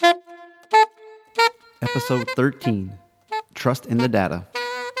Episode 13, Trust in the Data.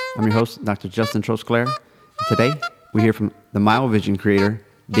 I'm your host, Dr. Justin Trosclair. Today, we hear from the MyoVision creator,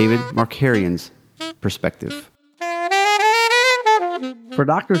 David Marcarian's perspective. For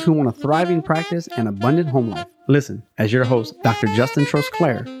doctors who want a thriving practice and abundant home life, listen as your host, Dr. Justin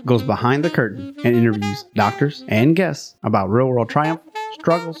Trosclair, goes behind the curtain and interviews doctors and guests about real-world triumph,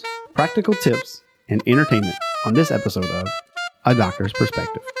 struggles, practical tips, and entertainment on this episode of A Doctor's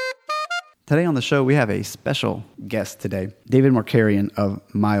Perspective. Today on the show, we have a special guest today, David Marcarian of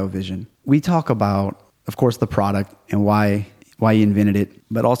MyoVision. We talk about, of course, the product and why he invented it,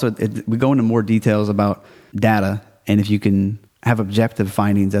 but also we go into more details about data and if you can have objective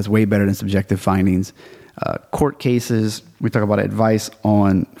findings, that's way better than subjective findings. Court cases, we talk about advice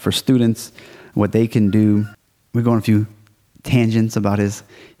for students, what they can do. We go on a few tangents about his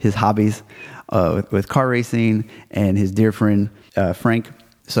hobbies with car racing and his dear friend, Frank.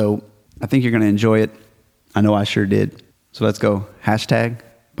 So I think you're going to enjoy it. I know I sure did. So let's go. Hashtag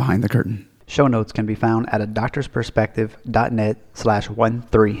behind the curtain. Show notes can be found at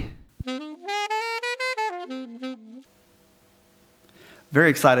adoctorsperspective.net/13. Very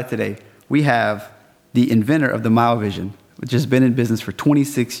excited today. We have the inventor of the MyoVision, which has been in business for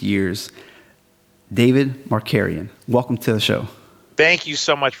 26 years, David Marcarian. Welcome to the show. Thank you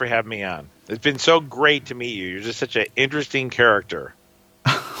so much for having me on. It's been so great to meet you. You're just such an interesting character.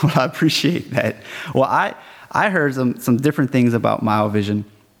 Well, I appreciate that. Well, I heard some different things about MyoVision.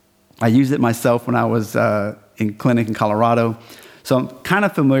 I used it myself when I was in clinic in Colorado. So I'm kind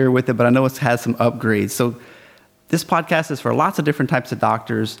of familiar with it, but I know it has some upgrades. So this podcast is for lots of different types of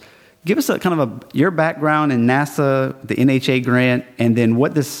doctors. Give us your background in NASA, the NHA grant, and then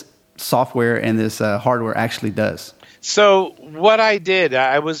what this software and this hardware actually does. So what I did,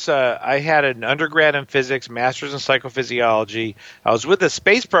 I had an undergrad in physics, master's in psycho-physiology. I was with the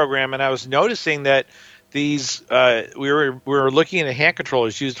space program, and I was noticing that these we were looking at hand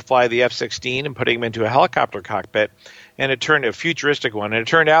controllers used to fly the F-16 and putting them into a helicopter cockpit, and it turned a futuristic one. And it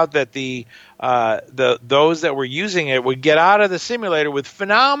turned out that those that were using it would get out of the simulator with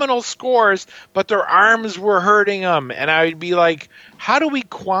phenomenal scores, but their arms were hurting them. And I would be like, how do we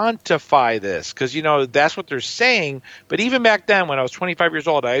quantify this? Because, that's what they're saying. But even back then, when I was 25 years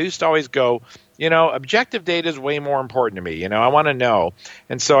old, I used to always go, objective data is way more important to me. I want to know.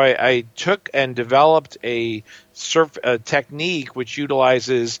 And so I took and developed a technique which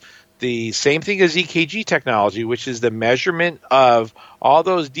utilizes the same thing as EKG technology, which is the measurement of all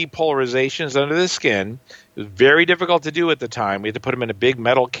those depolarizations under the skin. It was very difficult to do at the time. We had to put them in a big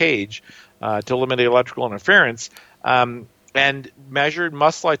metal cage to eliminate electrical interference, and measured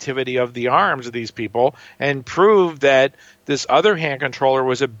muscle activity of the arms of these people and proved that this other hand controller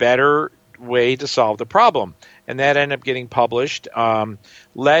was a better way to solve the problem. And that ended up getting published,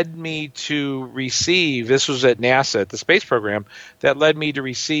 led me to receive, this was at NASA, at the space program, that led me to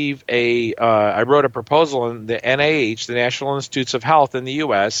receive I wrote a proposal in the NIH, the National Institutes of Health in the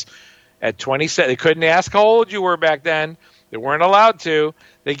U.S., at 27. They couldn't ask how old you were back then. They weren't allowed to.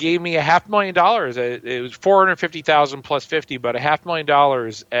 They gave me $500,000. It was $450,000 plus 50, but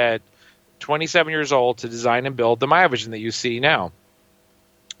 $500,000 at 27 years old to design and build the MyoVision that you see now.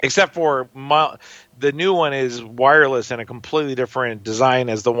 Except for the new one is wireless and a completely different design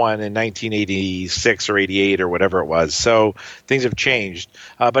as the one in 1986 or 88 or whatever it was. So things have changed.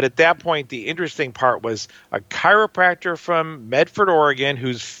 But at that point, the interesting part was a chiropractor from Medford, Oregon,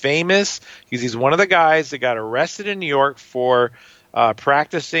 who's famous. He's one of the guys that got arrested in New York for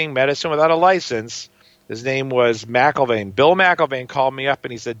practicing medicine without a license. His name was McIlvaine. Bill McIlvaine called me up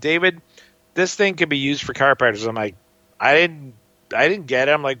and he said, David, this thing can be used for chiropractors. I'm like, I didn't get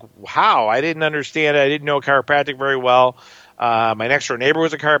it. I'm like, how? I didn't understand it. I didn't know chiropractic very well. My next door neighbor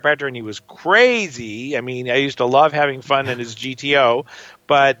was a chiropractor, and he was crazy. I mean, I used to love having fun in his GTO,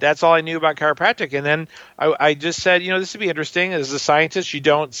 but that's all I knew about chiropractic. And then I just said, this would be interesting. As a scientist, you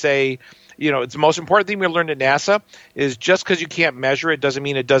don't say, it's the most important thing we learned at NASA is just because you can't measure it doesn't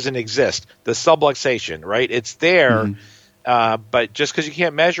mean it doesn't exist. The subluxation, right? It's there. Mm-hmm. But just because you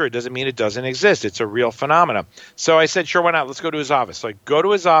can't measure it doesn't mean it doesn't exist. It's a real phenomenon. So I said, sure, why not? Let's go to his office. So I go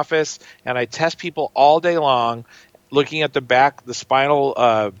to his office, and I test people all day long, looking at the back, the spinal,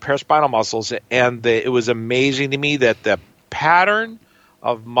 paraspinal muscles, and it was amazing to me that the pattern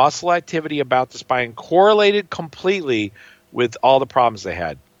of muscle activity about the spine correlated completely with all the problems they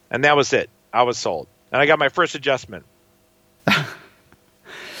had. And that was it. I was sold. And I got my first adjustment.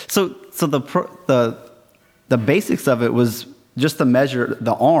 So the basics of it was just to measure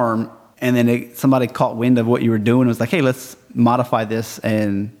the arm, and then somebody caught wind of what you were doing and was like, hey, let's modify this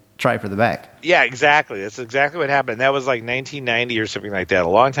and try for the back. Yeah, exactly. That's exactly what happened. That was like 1990 or something like that, a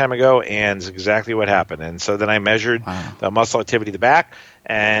long time ago, and it's exactly what happened. And so then I measured the muscle activity of the back,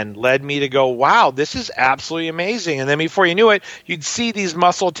 and led me to go, wow, this is absolutely amazing. And then before you knew it, you'd see these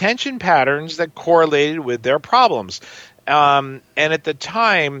muscle tension patterns that correlated with their problems. And at the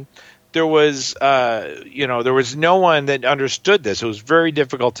time, there was no one that understood this. It was very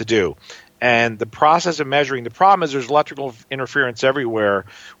difficult to do. And the process of measuring, the problem is there's electrical interference everywhere,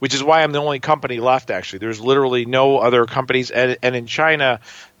 which is why I'm the only company left, actually. There's literally no other companies. And in China,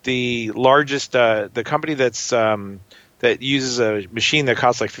 the largest, the company that uses a machine that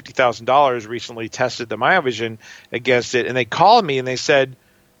costs like $50,000 recently tested the MyoVision against it. And they called me and they said,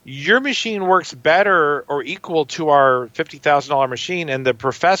 your machine works better or equal to our $50,000 machine. And the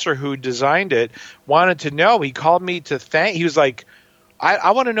professor who designed it wanted to know. He called me to thank. He was like,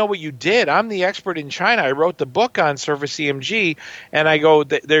 I want to know what you did. I'm the expert in China. I wrote the book on surface EMG, and I go,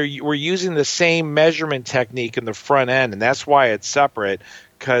 we're using the same measurement technique in the front end, and that's why it's separate,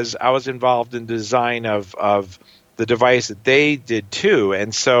 because I was involved in design of the device that they did too.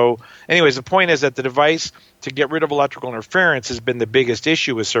 And so, anyways, the point is that the device to get rid of electrical interference has been the biggest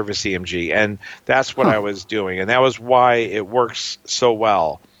issue with surface EMG, and that's what I was doing, and that was why it works so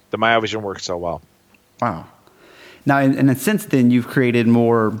well. The MyoVision works so well. Wow. Now, and since then, you've created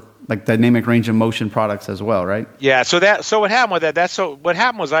more like dynamic range of motion products as well, right? Yeah. So what happened with that? What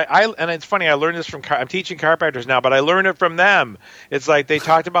happened was and it's funny. I learned this from I'm teaching chiropractors now, but I learned it from them. It's like they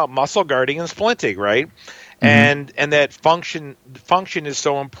talked about muscle guarding and splinting, right? Mm-hmm. And that function is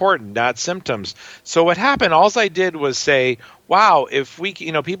so important, not symptoms. So what happened? All I did was say, wow, if we,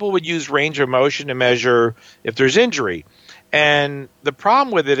 people would use range of motion to measure if there's injury, and the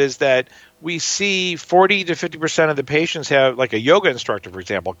problem with it is that we see 40 to 50% of the patients have, like a yoga instructor, for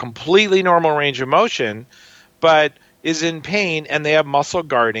example, completely normal range of motion, but is in pain and they have muscle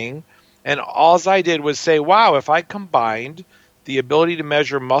guarding. And all I did was say, wow, if I combined the ability to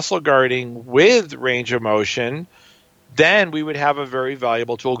measure muscle guarding with range of motion, then we would have a very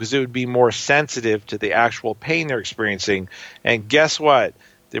valuable tool because it would be more sensitive to the actual pain they're experiencing. And guess what?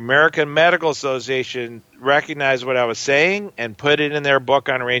 The American Medical Association recognized what I was saying and put it in their book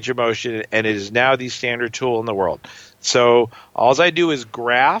on range of motion, and it is now the standard tool in the world. So all I do is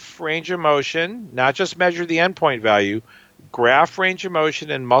graph range of motion, not just measure the endpoint value, graph range of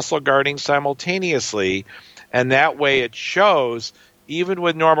motion and muscle guarding simultaneously, and that way it shows, even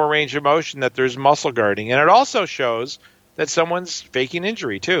with normal range of motion, that there's muscle guarding. And it also shows that someone's faking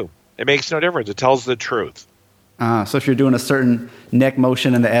injury, too. It makes no difference. It tells the truth. So if you're doing a certain neck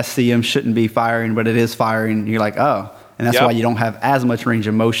motion and the SCM shouldn't be firing, but it is firing, you're like, oh. And that's why you don't have as much range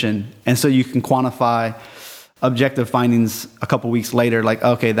of motion. And so you can quantify objective findings a couple weeks later, like,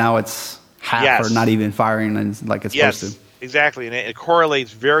 okay, now it's half or not even firing and like it's supposed to. Exactly, and it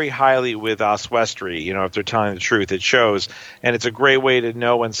correlates very highly with oswestry. If they're telling the truth, it shows, and it's a great way to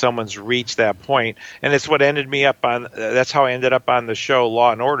know when someone's reached that point. And it's what ended me up on. That's how I ended up on the show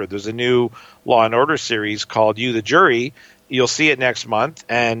Law and Order. There's a new Law and Order series called You the Jury. You'll see it next month,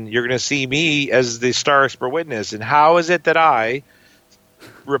 and you're going to see me as the star expert witness. And how is it that I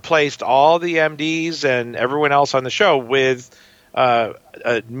replaced all the MDs and everyone else on the show with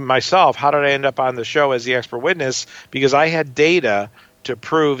myself? How did I end up on the show as the expert witness? Because I had data to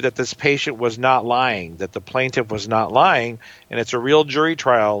prove that this patient was not lying, that the plaintiff was not lying, and it's a real jury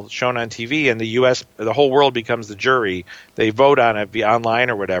trial shown on TV, and the U.S., the whole world becomes the jury. They vote on it via online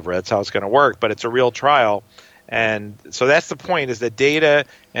or whatever. That's how it's going to work, but it's a real trial. And so that's the point, is that data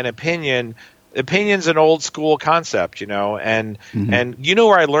and opinion's an old school concept, and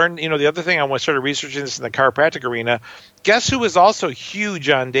where I learned, the other thing I started researching this in the chiropractic arena. Guess who was also huge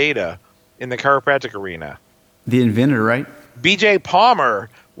on data in the chiropractic arena? The inventor, right? B.J. Palmer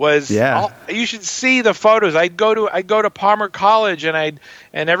was. Yeah. You should see the photos. I'd go to Palmer College, and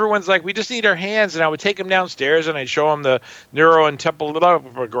everyone's like, we just need our hands, and I would take them downstairs and I'd show them the neuro and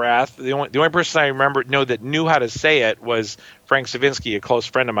tempelograph. The only person I remember that knew how to say it was Frank Savinsky, a close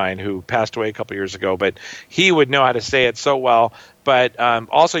friend of mine who passed away a couple years ago, but he would know how to say it so well. But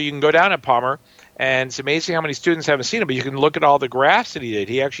also, you can go down at Palmer. And it's amazing how many students haven't seen it, but you can look at all the graphs that he did.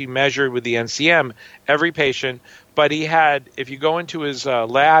 He actually measured with the NCM every patient, but he had, if you go into his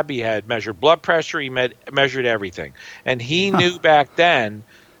lab, he had measured blood pressure, he measured everything. And he knew back then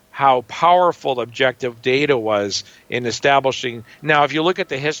how powerful objective data was in establishing. Now, if you look at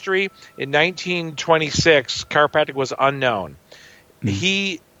the history, in 1926, chiropractic was unknown.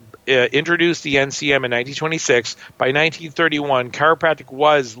 He introduced the NCM in 1926. By 1931, chiropractic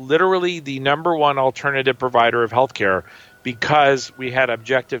was literally the number one alternative provider of healthcare because we had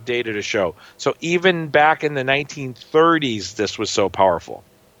objective data to show. So even back in the 1930s, this was so powerful.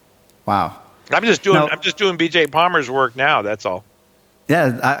 Wow. I'm just doing BJ Palmer's work now. That's all.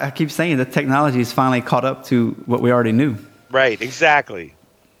 Yeah, I keep saying that technology has finally caught up to what we already knew. Right, exactly.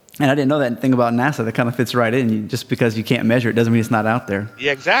 And I didn't know that thing about NASA. That kind of fits right in. Just because you can't measure it doesn't mean it's not out there.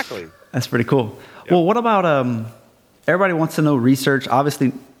 Yeah, exactly. That's pretty cool. Yep. Well, what about everybody wants to know research.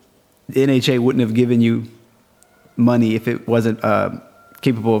 Obviously, the NHA wouldn't have given you money if it wasn't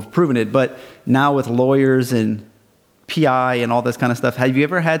capable of proving it. But now with lawyers and PI and all this kind of stuff, have you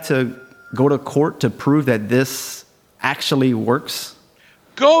ever had to go to court to prove that this actually works?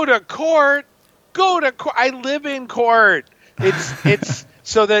 Go to court. I live in court. It's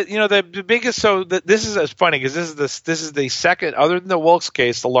so that the biggest. So that this is funny because this is the second, other than the Wilkes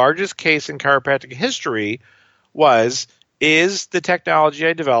case, the largest case in chiropractic history. Is the technology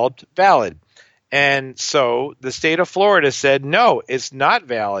I developed valid? And so the state of Florida said no, it's not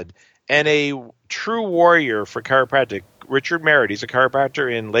valid. And a true warrior for chiropractic, Richard Merritt, he's a chiropractor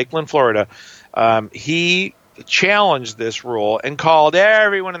in Lakeland, Florida. He challenged this rule and called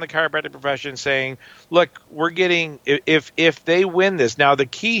everyone in the chiropractic profession saying, look, we're getting, if they win this, now the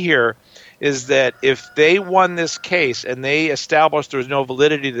key here is that if they won this case and they established there was no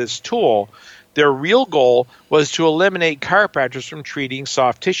validity to this tool, their real goal was to eliminate chiropractors from treating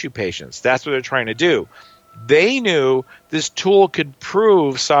soft tissue patients. That's what they're trying to do. They knew this tool could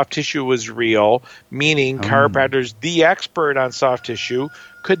prove soft tissue was real, meaning chiropractors, the expert on soft tissue,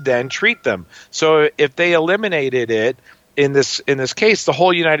 could then treat them. So if they eliminated it in this case, the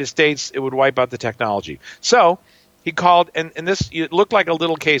whole United States, it would wipe out the technology. So he called, and this, it looked like a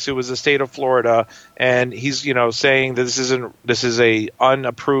little case. It was the state of Florida, and he's saying that this is a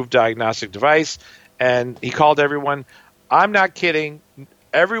unapproved diagnostic device, and he called everyone. I'm not kidding.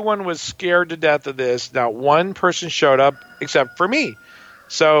 Everyone was scared to death of this. Not one person showed up except for me.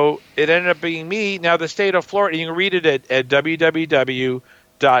 So it ended up being me. Now the state of Florida, you can read it at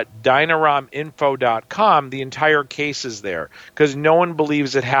www.dynarominfo.com. The entire case is there because no one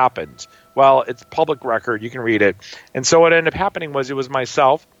believes it happened. Well, it's public record. You can read it. And so what ended up happening was it was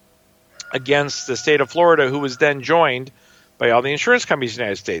myself against the state of Florida, who was then joined by all the insurance companies in the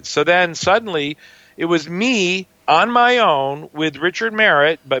United States. So then suddenly it was me on my own with Richard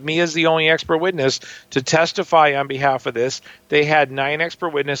Merritt, but me as the only expert witness to testify on behalf of this. They had 9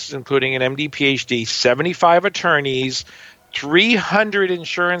 expert witnesses, including an MD, PhD, 75 attorneys, 300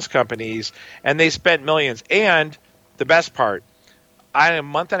 insurance companies, and they spent millions. And the best part, a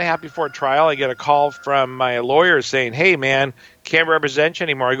month and a half before trial, I get a call from my lawyer saying, hey, man, can't represent you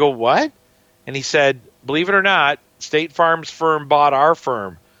anymore. I go, what? And he said, believe it or not, State Farm's firm bought our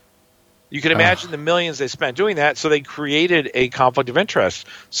firm. You can imagine the millions they spent doing that, so they created a conflict of interest.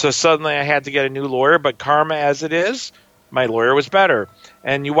 So suddenly I had to get a new lawyer, but karma as it is, my lawyer was better.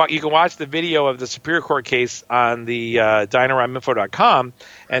 And you can watch the video of the Superior Court case on the dynarominfo.com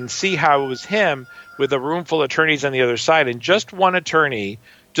and see how it was him with a room full of attorneys on the other side, and just one attorney,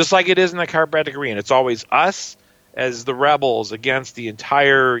 just like it is in the chiropractic arena. It's always us as the rebels against the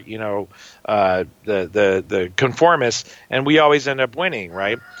entire, the conformists, and we always end up winning,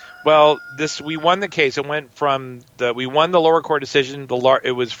 right? Well, we won the case. It went from we won the lower court decision.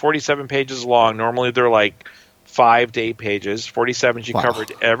 It was 47 pages long. Normally they're like 5 to 8 pages. 47. She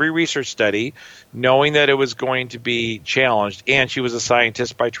covered every research study, knowing that it was going to be challenged, and she was a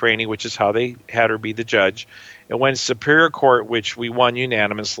scientist by training, which is how they had her be the judge. It went to Superior Court, which we won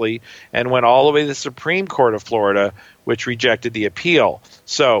unanimously, and went all the way to the Supreme Court of Florida, which rejected the appeal.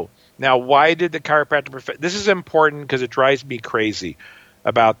 So now, why did the chiropractic this is important because it drives me crazy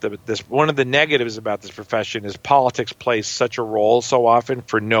about this. One of the negatives about this profession is politics plays such a role so often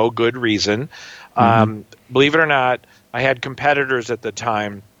for no good reason. Believe it or not, I had competitors at the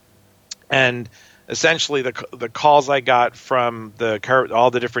time, and essentially the calls I got from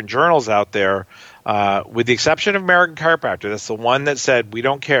all the different journals out there, with the exception of American Chiropractor, that's the one that said we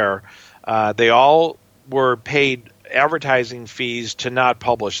don't care, they all were paid advertising fees to not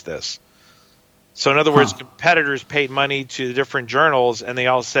publish this. So in other words, competitors paid money to the different journals, and they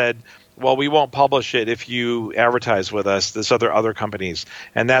all said, well, we won't publish it if you advertise with us, this other companies.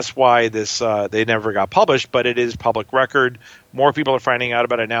 And that's why they never got published, but it is public record. More people are finding out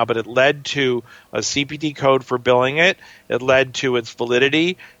about it now, but it led to a CPT code for billing it. It led to its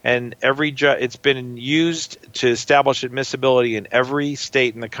validity, and it's been used to establish admissibility in every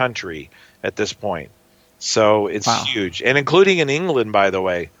state in the country at this point. So it's huge, and including in England, by the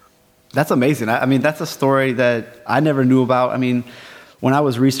way. That's amazing. I mean, that's a story that I never knew about. I mean, when I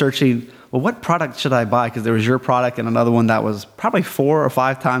was researching, well, what product should I buy? Because there was your product and another one that was probably 4 or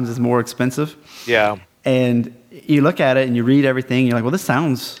 5 times as more expensive. Yeah. And you look at it and you read everything. You're like, well, this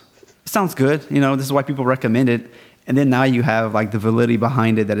sounds good. This is why people recommend it. And then now you have like the validity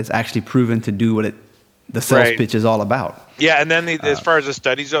behind it that it's actually proven to do what the sales pitch is all about. Yeah, and then as far as the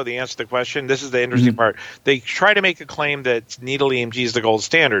studies go, the answer to the question, this is the interesting part. They try to make a claim that needle EMG is the gold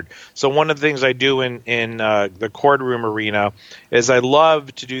standard. So one of the things I do in the courtroom arena is I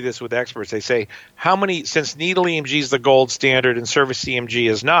love to do this with experts. They say, since needle EMG is the gold standard and surface EMG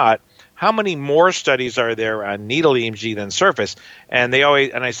is not, how many more studies are there on needle EMG than surface? And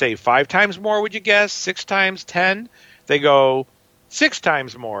I say 5 times more, would you guess? 6 times, 10? They go 6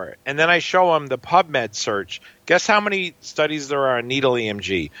 times more. And then I show them the PubMed search. Guess how many studies there are on needle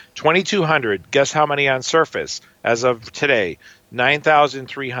EMG? 2,200. Guess how many on surface as of today?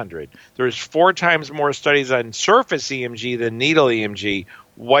 9,300. There's 4 times more studies on surface EMG than needle EMG,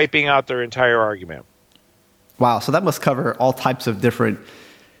 wiping out their entire argument. Wow. So that must cover all types of different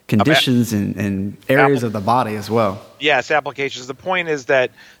conditions and areas of the body as well. Yes, applications. The point is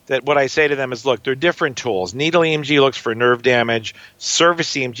that what I say to them is, look, they're different tools. Needle EMG looks for nerve damage.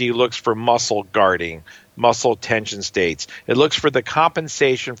 Surface EMG looks for muscle guarding, muscle tension states. It looks for the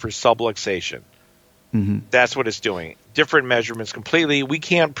compensation for subluxation. That's what it's doing. Different measurements completely. We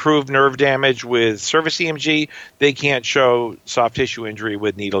can't prove nerve damage with surface EMG. They can't show soft tissue injury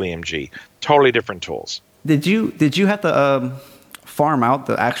with needle EMG. Totally different tools. Did you have to farm out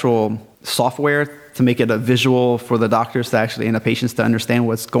the actual software to make it a visual for the doctors to actually and the patients to understand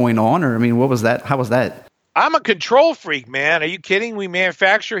what's going on? Or, I mean, what was that? How was that? I'm a control freak, man. Are you kidding? We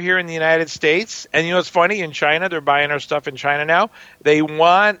manufacture here in the United States. And you know what's funny? In China, they're buying our stuff in China now. They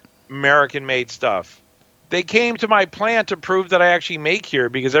want American-made stuff. They came to my plant to prove that I actually make here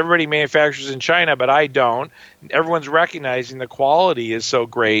because everybody manufactures in China, but I don't. Everyone's recognizing the quality is so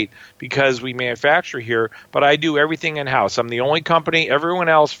great because we manufacture here, but I do everything in-house. I'm the only company. Everyone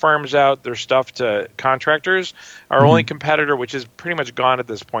else farms out their stuff to contractors. Our only competitor, which is pretty much gone at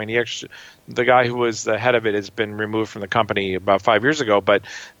this point, the guy who was the head of it has been removed from the company about 5 years ago, but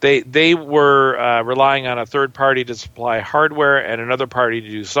they were relying on a third party to supply hardware and another party to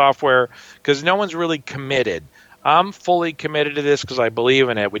do software because no one's really committed. I'm fully committed to this because I believe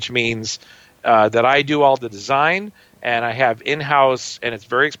in it, which means that I do all the design and I have in-house, and it's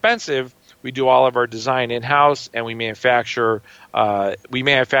very expensive. We do all of our design in-house, and we manufacture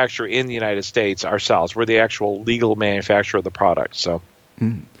in the United States ourselves. We're the actual legal manufacturer of the product. So.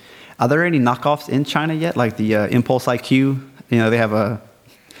 Are there any knockoffs in China yet, like the Impulse IQ? You know, they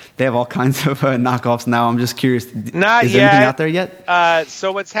have all kinds of knockoffs now. I'm just curious. Not is yet. There anything out there yet?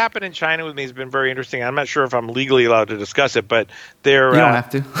 So what's happened in China with me has been very interesting. I'm not sure if I'm legally allowed to discuss it, but you don't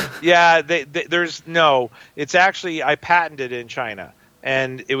have to. Yeah, there's no. It's actually I patented it in China,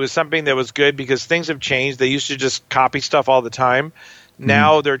 and it was something that was good because things have changed. They used to just copy stuff all the time.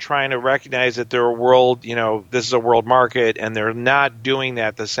 Now they're trying to recognize that they're a world, this is a world market, and they're not doing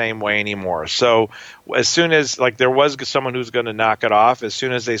that the same way anymore. So as soon as, there was someone who's going to knock it off, as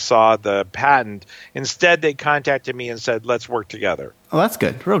soon as they saw the patent, instead they contacted me and said, let's work together. Oh, that's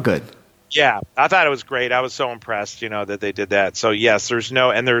good. Real good. Yeah, I thought it was great. I was so impressed, that they did that. So yes,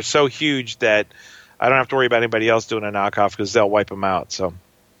 and they're so huge that I don't have to worry about anybody else doing a knockoff because they'll wipe them out. So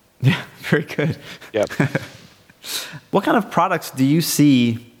yeah, very good. Yep. What kind of products do you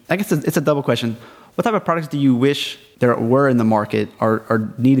see? I guess it's a double question. What type of products do you wish there were in the market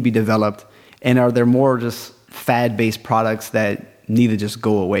or need to be developed? And are there more just fad-based products that need to just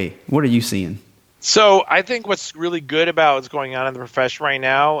go away? What are you seeing? So I think what's really good about what's going on in the profession right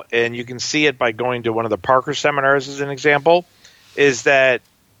now, and you can see it by going to one of the Parker seminars as an example, is that,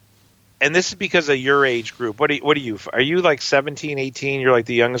 and this is because of your age group. What are you? Are you like 17, 18? You're like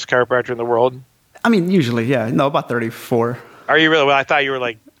the youngest chiropractor in the world? I mean, usually, yeah. No, about 34. Are you really? Well, I thought you were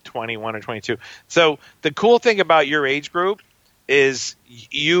like 21 or 22. So the cool thing about your age group is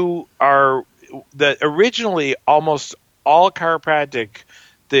you are originally almost all chiropractic.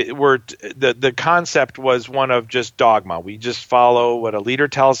 The concept was one of just dogma. We just follow what a leader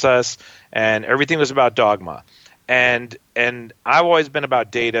tells us, and everything was about dogma. And I've always been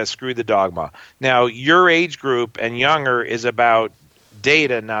about data. Screw the dogma. Now your age group and younger is about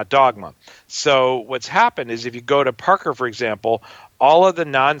data, not dogma. So what's happened is if you go to Parker, for example, all of the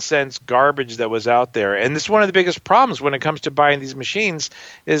nonsense garbage that was out there, and this is one of the biggest problems when it comes to buying these machines,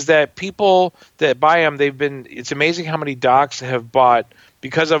 is that people that buy them, it's amazing how many docs have bought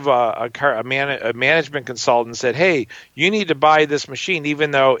because of a management consultant said, hey, you need to buy this machine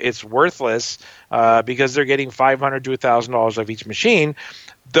even though it's worthless because they're getting $500 to $1,000 off each machine.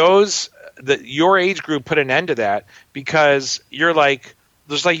 Your age group put an end to that because you're like,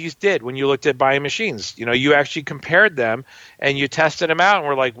 just like you did when you looked at buying machines. You actually compared them and you tested them out and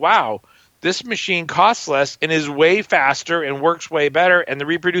were like, wow, this machine costs less and is way faster and works way better and the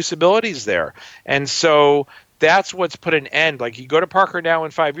reproducibility is there. And so that's what's put an end. Like you go to Parker now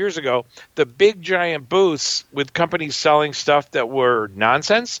and 5 years ago, the big giant booths with companies selling stuff that were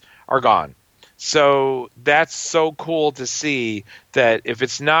nonsense are gone. So that's so cool to see that if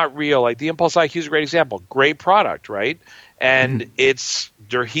it's not real, like the Impulse IQ is a great example, great product, right? And he's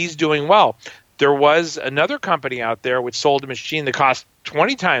doing well. There was another company out there which sold a machine that cost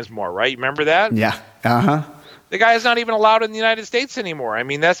 20 times more, right? You remember that? Yeah. Uh-huh. The guy is not even allowed in the United States anymore. I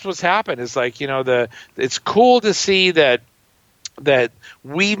mean, that's what's happened. It's like, it's cool to see that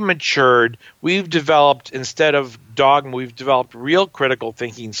we've matured, we've developed, instead of dogma, we've developed real critical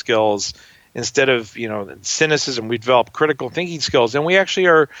thinking skills. Instead of, cynicism, we've developed critical thinking skills. And we actually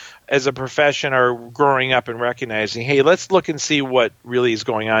are, as a profession, are growing up and recognizing, hey, let's look and see what really is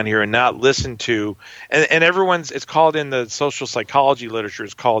going on here and not listen to. And it's called in the social psychology literature,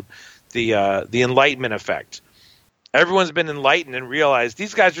 it's called the Enlightenment effect. Everyone's been enlightened and realized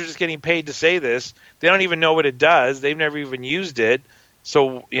these guys are just getting paid to say this. They don't even know what it does. They've never even used it.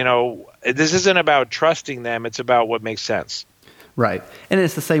 So, this isn't about trusting them. It's about what makes sense. Right. And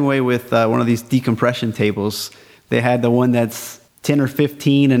it's the same way with one of these decompression tables. They had the one that's 10 or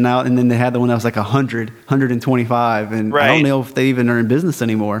 15 and then they had the one that was like 100, 125. And right. I don't know if they even are in business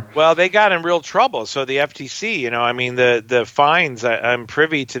anymore. Well, they got in real trouble. So the FTC, the fines, I'm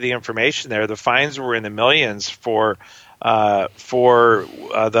privy to the information there. The fines were in the millions for the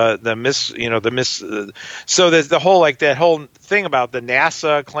miss. So there's the whole, like that whole thing about the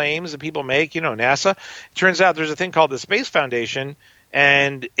NASA claims that people make, NASA. It turns out there's a thing called the Space Foundation,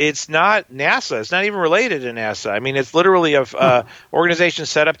 and it's not NASA. It's not even related to NASA. I mean, it's literally a organization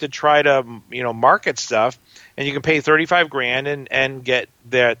set up to try to, market stuff. And you can pay $35,000 and get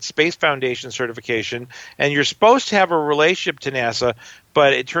that Space Foundation certification. And you're supposed to have a relationship to NASA,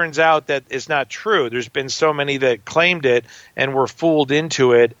 but it turns out that it's not true. There's been so many that claimed it and were fooled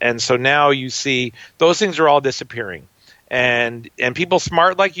into it. And so now you see those things are all disappearing. And people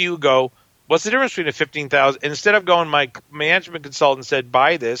smart like you go, what's the difference between a $15,000? Instead of going, my management consultant said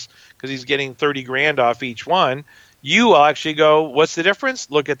buy this because he's getting $30,000 off each one. You will actually go, what's the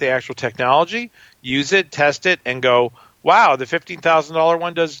difference? Look at the actual technology, use it, test it, and go, wow, the $15,000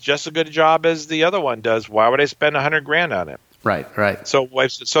 one does just as good a job as the other one does. Why would I spend $100,000 on it? Right. So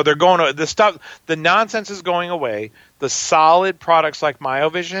they're going to the nonsense is going away. The solid products like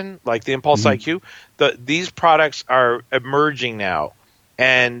MyoVision, like the Impulse IQ, these products are emerging now.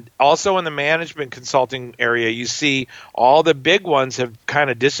 And also in the management consulting area, you see all the big ones have kind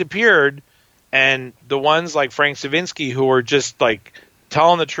of disappeared. And the ones like Frank Savinsky, who are just like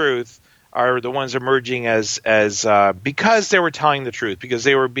telling the truth, are the ones emerging as because they were telling the truth, because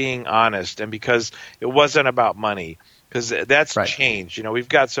they were being honest, and because it wasn't about money. Because that's changed. We've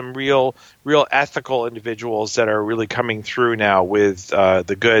got some real ethical individuals that are really coming through now with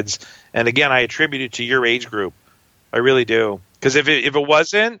the goods. And again, I attribute it to your age group. I really do. Because if it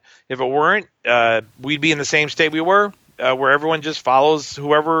weren't, we'd be in the same state we were. Where everyone just follows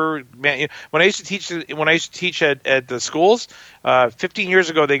whoever. When I used to teach at the schools, 15 years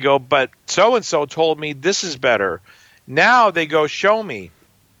ago, they go, but so and so told me this is better. Now they go, show me.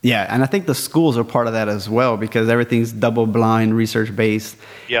 Yeah, and I think the schools are part of that as well, because everything's double blind, research based,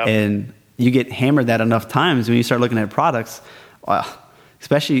 and you get hammered that enough times when you start looking at products.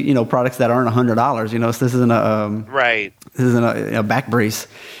 Especially products that aren't $100. So this isn't a This isn't a back brace.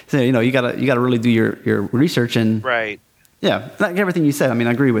 So you gotta really do your research and Yeah, like everything you said. I mean,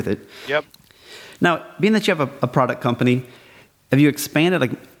 I agree with it. Yep. Now, being that you have a product company, have you expanded?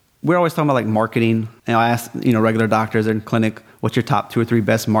 Like, we're always talking about like marketing. I ask regular doctors in clinic, what's your top 2 or 3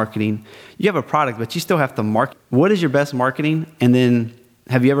 best marketing? You have a product, but you still have to market. What is your best marketing? And then,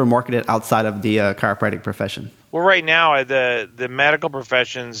 have you ever marketed outside of the chiropractic profession? Well, right now, the medical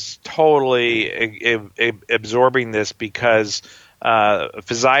profession's totally absorbing this because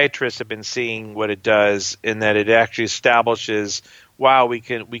physiatrists have been seeing what it does, in that it actually establishes, wow, we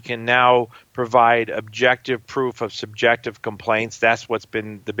can now provide objective proof of subjective complaints. That's what's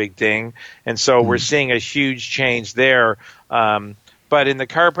been the big thing. And so we're seeing a huge change there. But in the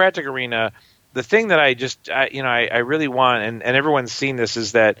chiropractic arena, the thing that I really want, and everyone's seen this,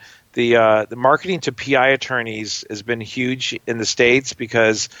 is that the marketing to PI attorneys has been huge in the States,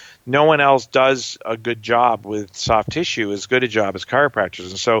 because no one else does a good job with soft tissue as good a job as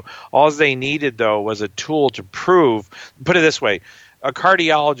chiropractors. And so all they needed, though, was a tool to prove. Put it this way, a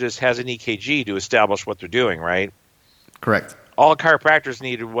cardiologist has an EKG to establish what they're doing, right? Correct. All chiropractors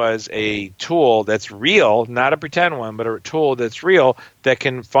needed was a tool that's real, not a pretend one, but a tool that's real that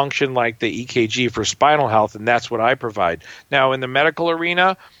can function like the EKG for spinal health, and that's what I provide. Now, in the medical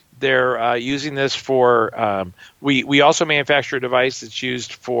arena, they're using this for. We also manufacture a device that's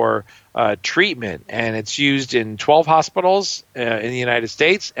used for treatment, and it's used in 12 hospitals in the United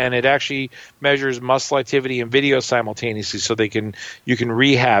States, and it actually measures muscle activity and video simultaneously, so you can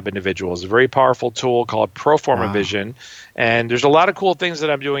rehab individuals. A very powerful tool called Proforma Vision, and there's a lot of cool things that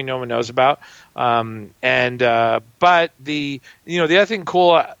I'm doing no one knows about. But the other thing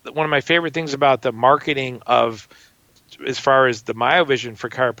cool, one of my favorite things about the marketing of, as far as the MyoVision for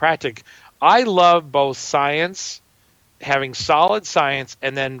chiropractic, I love both science, having solid science,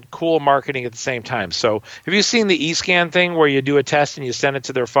 and then cool marketing at the same time. So have you seen the eScan thing where you do a test and you send it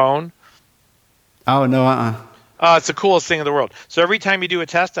to their phone? Oh, no, It's the coolest thing in the world. So every time you do a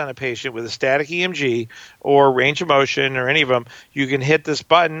test on a patient with a static EMG or range of motion or any of them, you can hit this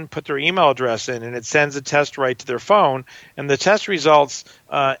button, put their email address in, and it sends a test right to their phone. And the test results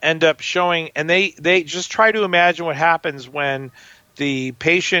end up showing, and they just try to imagine what happens when the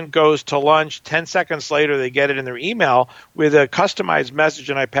patient goes to lunch. 10 seconds later, they get it in their email with a customized message,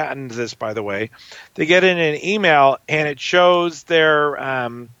 and I patented this, by the way. They get it in an email, and it shows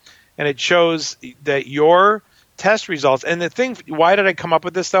that your test results. And the thing, why did I come up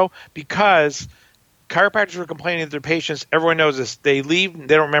with this though? Because chiropractors were complaining that their patients, everyone knows this, they leave,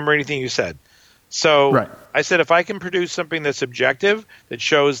 they don't remember anything you said. So right. I said, if I can produce something that's objective, that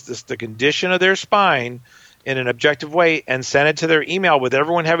shows the condition of their spine in an objective way, and send it to their email with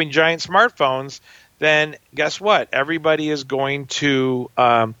everyone having giant smartphones, then guess what? Everybody is going to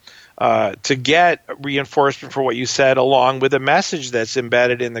get reinforcement for what you said, along with a message that's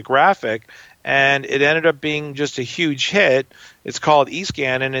embedded in the graphic. And it ended up being just a huge hit. It's called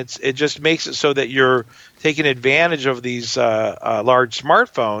eScan, and it just makes it so that you're taking advantage of these large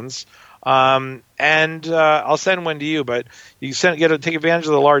smartphones. I'll send one to you, but you get to take advantage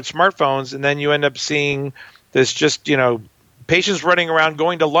of the large smartphones, and then you end up seeing this just, patients running around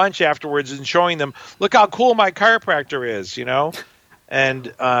going to lunch afterwards and showing them, look how cool my chiropractor is, And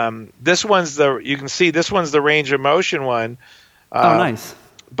this one's the range of motion one. Oh, nice.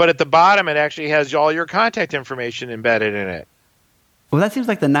 But at the bottom, it actually has all your contact information embedded in it. Well, that seems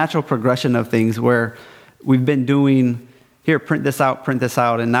like the natural progression of things, where we've been doing, here, print this out,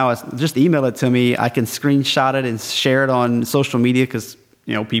 and now it's just email it to me. I can screenshot it and share it on social media because,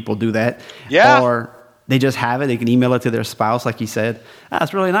 people do that. Yeah. Or they just have it. They can email it to their spouse, like you said.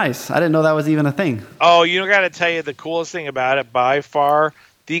 That's really nice. I didn't know that was even a thing. Oh, you got to tell you, the coolest thing about it, by far,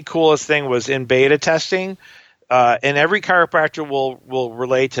 the coolest thing was in beta testing. And every chiropractor will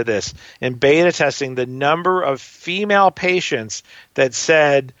relate to this. In beta testing, the number of female patients that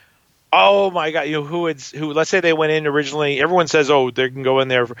said, "Oh my God," who let's say they went in originally. Everyone says, "Oh, they can go in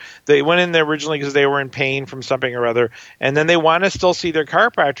there." They went in there originally because they were in pain from something or other, and then they want to still see their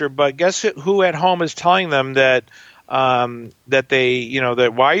chiropractor. But guess who at home is telling them that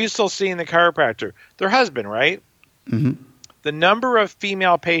that why are you still seeing the chiropractor? Their husband, right? Mm-hmm. The number of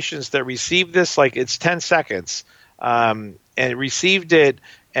female patients that received this, like it's 10 seconds, and received it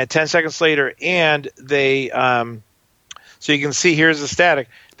at 10 seconds later, and they, so you can see here's the static.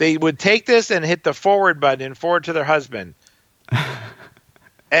 They would take this and hit the forward button and forward to their husband.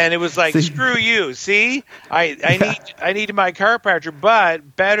 And it was like, screw you. See, I need my chiropractor,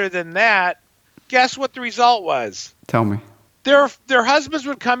 but better than that, guess what the result was? Tell me. Their husbands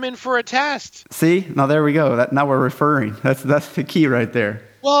would come in for a test. See? Now there we go. Now we're referring. That's the key right there.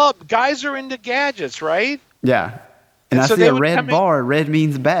 Well, guys are into gadgets, right? Yeah. And I so see a red bar. Red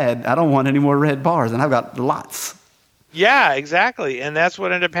means bad. I don't want any more red bars, and I've got lots. Yeah, exactly. And that's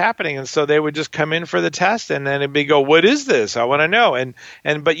what ended up happening. And so they would just come in for the test, and then it'd be go, what is this? I want to know.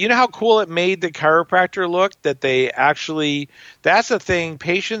 But you know how cool it made the chiropractor look, that they actually, that's the thing,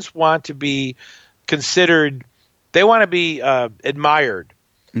 patients want to be considered, they want to be admired.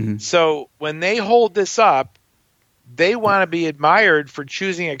 Mm-hmm. So when they hold this up, they want to be admired for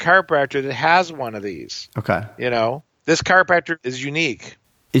choosing a chiropractor that has one of these. Okay. This chiropractor is unique.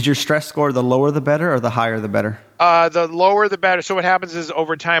 Is your stress score the lower the better or the higher the better? The lower the better. So what happens is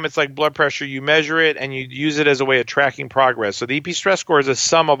over time, it's like blood pressure. You measure it and you use it as a way of tracking progress. So the EP stress score is a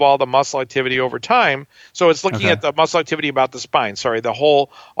sum of all the muscle activity over time. So it's looking at the muscle activity about the spine. Sorry,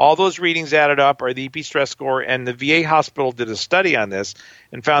 all those readings added up are the EP stress score. And the VA hospital did a study on this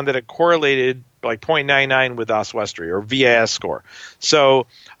and found that it correlated like 0.99 with oswestry or VAS score. So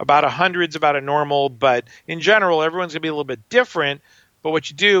about 100 is about a normal, but in general, everyone's going to be a little bit different. But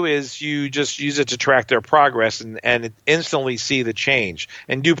what you do is you just use it to track their progress and instantly see the change.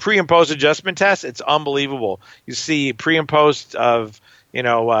 And do pre and post adjustment tests. It's unbelievable. You see pre and post of a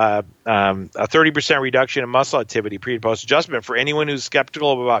 30% reduction in muscle activity, pre and post adjustment. For anyone who's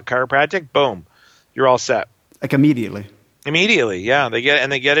skeptical about chiropractic, boom, you're all set. Like immediately. Immediately, yeah, they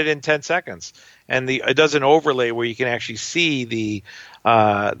get it in 10 seconds, and it does an overlay where you can actually see the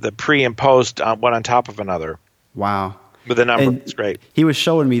pre and post one on top of another. Wow. With a number, And it's great. He was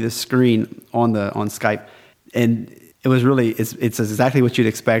showing me the screen on Skype, and it was really it's exactly what you'd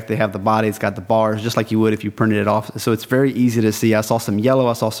expect. They have the body, it's got the bars, just like you would if you printed it off. So it's very easy to see. I saw some yellow,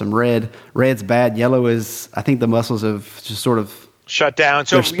 I saw some red. Red's bad. Yellow is, I think the muscles have just sort of shut down.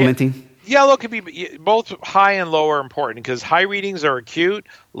 So they're splinting. Yellow could be both high and low are important because high readings are acute,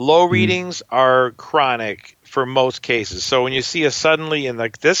 low readings are chronic for most cases. So when you see a suddenly in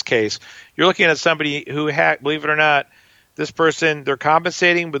like this case, you're looking at somebody who believe it or not, this person, they're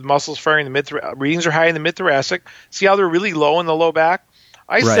compensating with muscles firing the readings are high in the mid-thoracic. See how they're really low in the low back?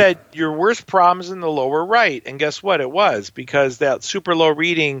 I said your worst problem is in the lower right, and guess what? It was because that super low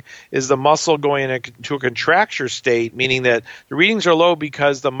reading is the muscle going into a contracture state, meaning that the readings are low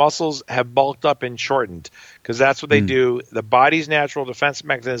because the muscles have bulked up and shortened, because that's what they do. The body's natural defense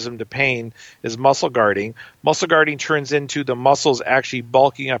mechanism to pain is muscle guarding. Muscle guarding turns into the muscles actually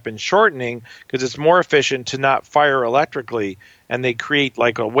bulking up and shortening because it's more efficient to not fire electrically, and they create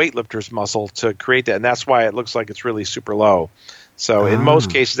like a weightlifter's muscle to create that, and that's why it looks like it's really super low. So in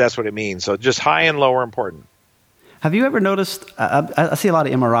most cases, that's what it means. So just high and low are important. Have you ever noticed, I see a lot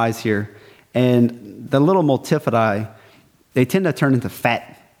of MRIs here, and the little multifidi, they tend to turn into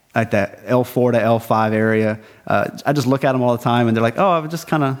fat at that L4 to L5 area. I just look at them all the time, and they're like, oh, I've just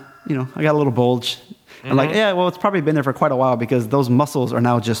kind of, I got a little bulge. I'm like, yeah, well, it's probably been there for quite a while because those muscles are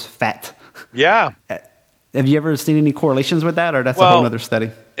now just fat. Yeah. Have you ever seen any correlations with that, or that's a whole other study?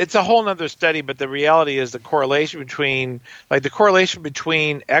 It's a whole other study, but the reality is the correlation between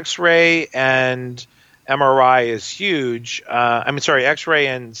X-ray and MRI is huge. X-ray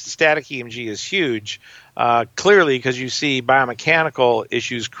and static EMG is huge. Clearly, because you see biomechanical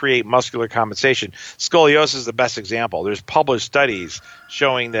issues create muscular compensation. Scoliosis is the best example. There's published studies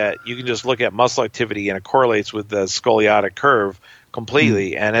showing that you can just look at muscle activity and it correlates with the scoliotic curve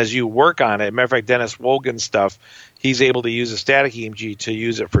completely. And as you work on it, matter of fact, Dennis Wogan's stuff, he's able to use a static EMG to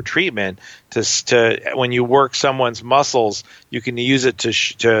use it for treatment. To when you work someone's muscles, you can use it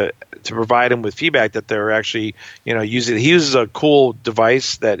to provide them with feedback that they're actually using. He uses a cool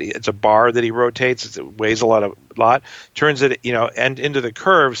device that it's a bar that he rotates. It weighs a lot, turns it and into the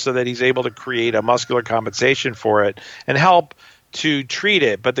curve so that he's able to create a muscular compensation for it and help to treat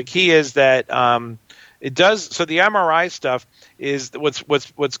it. But the key is that it does. So the MRI stuff is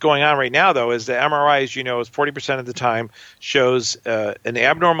what's going on right now, though, is the MRI, as you know, is 40% of the time shows an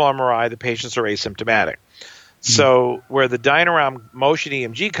abnormal MRI. The patients are asymptomatic. So where the Dynaram motion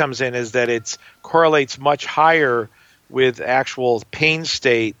EMG comes in is that it correlates much higher with actual pain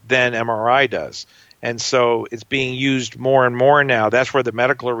state than MRI does. And so it's being used more and more now. That's where the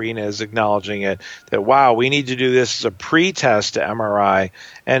medical arena is acknowledging it, that, wow, we need to do this as a pre-test to MRI.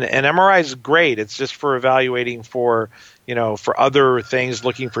 And MRI is great. It's just for evaluating for other things,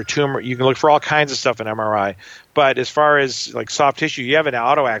 looking for tumor. You can look for all kinds of stuff in MRI. But as far as like soft tissue, you have an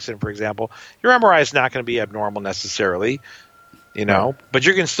auto accident, for example, your MRI is not going to be abnormal necessarily. But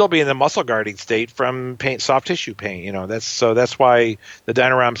you can still be in the muscle guarding state from pain, soft tissue pain. That's why the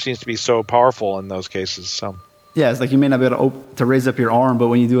Dynaram seems to be so powerful in those cases. So yeah, it's like you may not be able to raise up your arm, but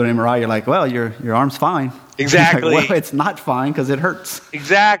when you do an MRI, you're like, well, your arm's fine. Exactly. Like, well, it's not fine because it hurts.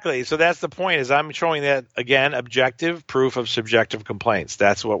 Exactly. So that's the point. Is I'm showing that again, objective proof of subjective complaints.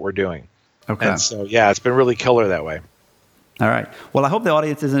 That's what we're doing. Okay. And so it's been really killer that way. All right. Well, I hope the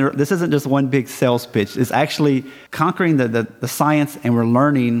audience this isn't just one big sales pitch. It's actually conquering the science, and we're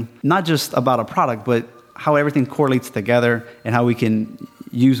learning not just about a product, but how everything correlates together and how we can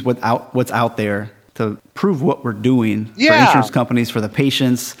use what's out there to prove what we're doing for insurance companies, for the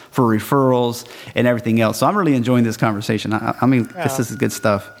patients, for referrals, and everything else. So I'm really enjoying this conversation. This is good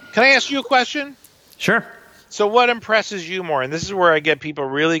stuff. Can I ask you a question? Sure. So what impresses you more? And this is where I get people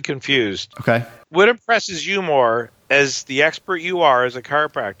really confused. Okay. What impresses you more, as the expert you are as a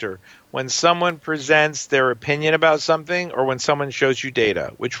chiropractor, when someone presents their opinion about something or when someone shows you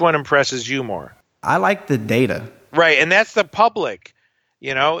data? Which one impresses you more? I like the data. Right, and that's the public.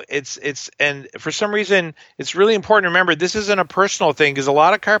 And for some reason, it's really important to remember this isn't a personal thing, because a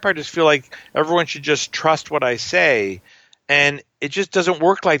lot of chiropractors feel like everyone should just trust what I say, and it just doesn't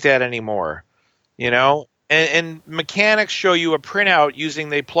work like that anymore. And mechanics show you a printout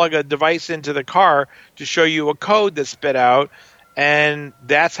they plug a device into the car to show you a code that's spit out, and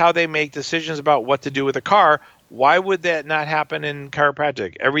that's how they make decisions about what to do with the car. Why would that not happen in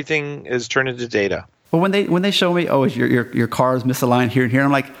chiropractic? Everything is turned into data. Well, when they show me, your car is misaligned here and here,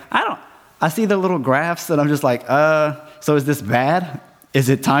 I'm like, I see the little graphs, and I'm just like, so is this bad? is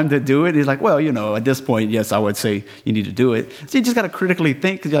it time to do it? He's like, well, at this point, yes, I would say you need to do it. So you just got to critically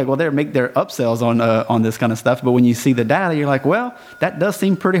think, because you're like, well, they make their upsells on this kind of stuff. But when you see the data, you're like, well, that does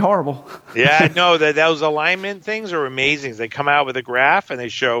seem pretty horrible. Yeah, no, those alignment things are amazing. They come out with a graph and they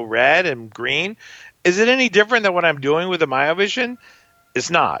show red and green. Is it any different than what I'm doing with the MyoVision? It's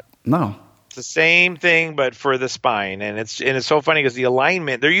not. No. It's the same thing, but for the spine, and it's so funny because the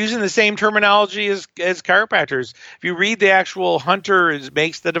alignment, they're using the same terminology as chiropractors. If you read the actual Hunter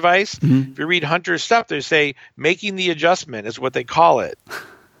makes the device, if you read Hunter's stuff, they say making the adjustment is what they call it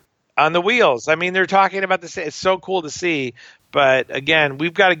on the wheels. I mean, they're talking about this. It's so cool to see, but again,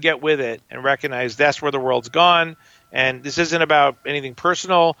 we've got to get with it and recognize that's where the world's gone, and this isn't about anything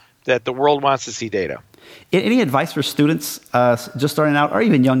personal. That the world wants to see data. Any advice for students just starting out, or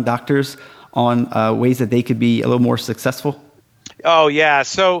even young doctors, on ways that they could be a little more successful? Oh, yeah.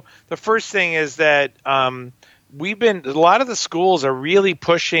 So the first thing is that a lot of the schools are really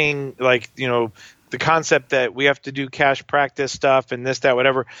pushing, the concept that we have to do cash practice stuff and this, that,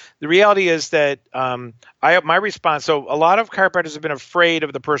 whatever. The reality is that my response, so a lot of chiropractors have been afraid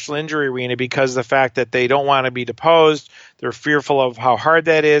of the personal injury arena because of the fact that they don't want to be deposed. They're fearful of how hard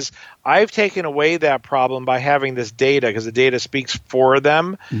that is. I've taken away that problem by having this data, because the data speaks for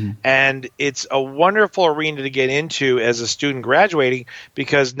them. And it's a wonderful arena to get into as a student graduating,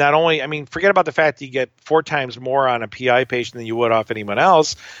 because not only, forget about the fact that you get 4 times more on a PI patient than you would off anyone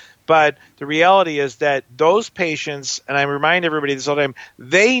else. But the reality is that those patients, and I remind everybody this all the time,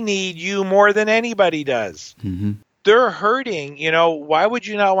 they need you more than anybody does. They're hurting. Why would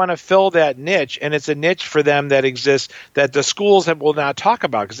you not want to fill that niche? And it's a niche for them that exists that the schools will not talk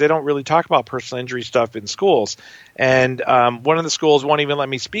about, because they don't really talk about personal injury stuff in schools. And one of the schools won't even let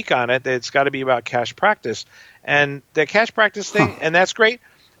me speak on it. It's got to be about cash practice. And the cash practice thing, and that's great.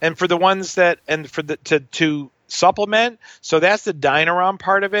 And for the ones that, and for the to supplement, so that's the Dynaron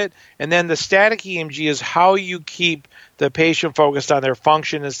part of it. And then the static EMG is how you keep the patient focused on their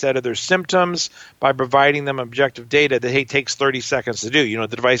function instead of their symptoms by providing them objective data that takes 30 seconds to do.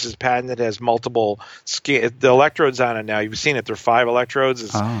 The device is patented, has multiple the electrodes on it now. You've seen it. There are 5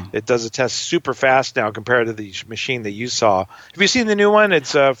 electrodes. It does a test super fast now compared to the machine that you saw. Have you seen the new one?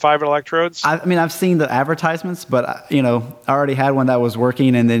 It's 5 electrodes. I've seen the advertisements, but I already had one that was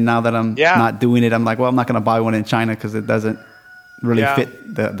working, and then now that I'm not doing it, I'm like, well, I'm not going to buy one in China because it doesn't really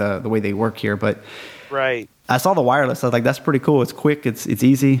fit the way they work here. But right. I saw the wireless. I was like, that's pretty cool. It's quick. It's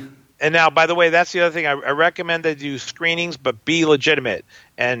easy. And now, by the way, that's the other thing. I recommend they do screenings, but be legitimate.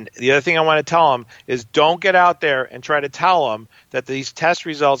 And the other thing I want to tell them is don't get out there and try to tell them that these test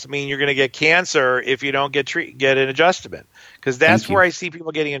results mean you're going to get cancer if you don't get an adjustment. Because that's where I see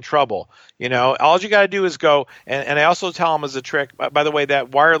people getting in trouble. All you got to do is go, and I also tell them as a trick, by the way, that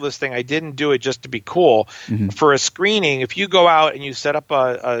wireless thing, I didn't do it just to be cool. For a screening, if you go out and you set up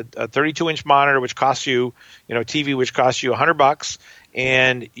a 32-inch monitor, which costs you, TV, which costs you $100,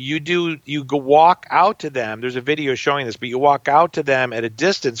 and you go walk out to them. There's a video showing this, but you walk out to them at a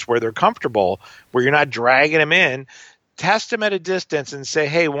distance where they're comfortable, where you're not dragging them in. Test them at a distance and say,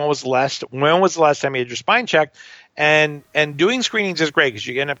 hey, when was the last time you had your spine checked? And doing screenings is great because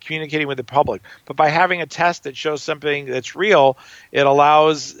you end up communicating with the public. But by having a test that shows something that's real, it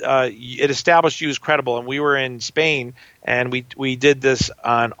allows it established you as credible. And we were in Spain, and we did this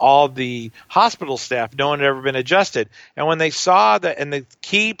on all the hospital staff. No one had ever been adjusted. And when they saw that, and the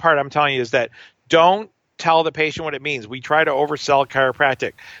key part I'm telling you is that don't tell the patient what it means. We try to oversell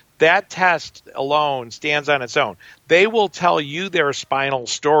chiropractic. That test alone stands on its own. They will tell you their spinal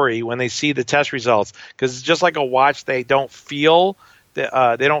story when they see the test results, because it's just like a watch. They don't feel.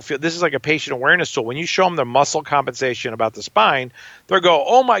 This is like a patient awareness tool. When you show them the muscle compensation about the spine, they'll go,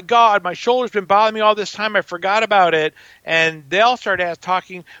 "Oh my God, my shoulder's been bothering me all this time. I forgot about it," and they'll start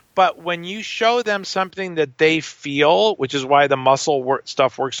talking. But when you show them something that they feel, which is why the muscle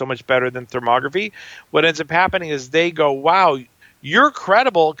stuff works so much better than thermography, what ends up happening is they go, "Wow, you're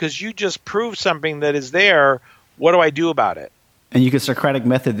credible because you just proved something that is there. What do I do about it?" And you can Socratic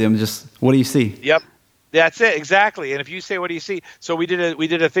method them. Just, what do you see? Yep. That's it, exactly. And if you say, "What do you see?" So we did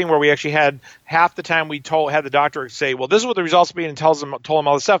a thing where we actually had half the time had the doctor say, "Well, this is what the results mean," and told them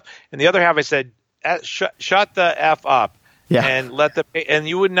all this stuff. And the other half, I said, "Shut the F up." Yeah. And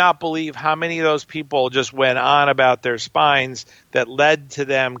you would not believe how many of those people just went on about their spines that led to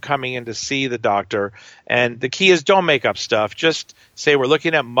them coming in to see the doctor. And the key is don't make up stuff. Just say, we're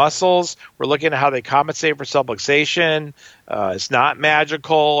looking at muscles. We're looking at how they compensate for subluxation. It's not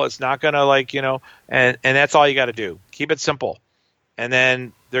magical. It's not going to and that's all you got to do. Keep it simple. And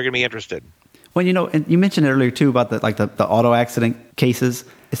then they're going to be interested. Well, and you mentioned earlier too about the auto accident cases.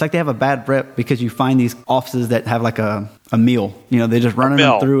 It's like they have a bad rep because you find these offices that have like a meal. They're just running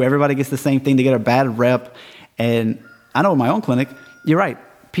them through. Everybody gets the same thing. They get a bad rep. And I know in my own clinic, you're right.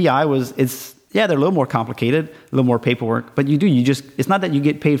 PI they're a little more complicated, a little more paperwork. But it's not that you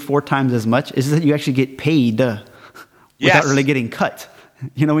get paid 4 times as much. It's that you actually get paid without really getting cut.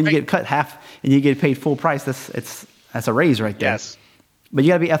 When you get cut half and you get paid full price, that's a raise right there. Yes. But you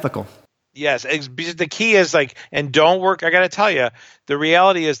got to be ethical. Yes, because the key is and don't work. I got to tell you, the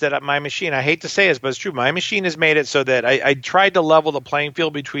reality is that my machine, I hate to say this, but it's true. My machine has made it so that I tried to level the playing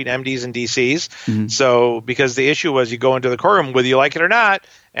field between MDs and DCs. Mm-hmm. So because the issue was you go into the courtroom, whether you like it or not,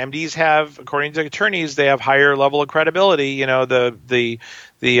 MDs have, according to attorneys, they have higher level of credibility. The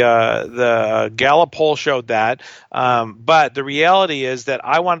Gallup poll showed that. But the reality is that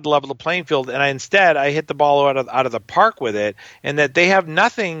I wanted to level the playing field, and instead I hit the ball out of the park with it, and that they have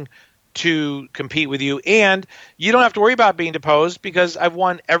nothing to compete with you, and you don't have to worry about being deposed because I've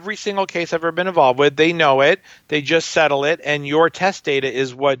won every single case I've ever been involved with. They know it. They just settle it, and your test data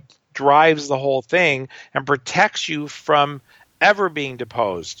is what drives the whole thing and protects you from ever being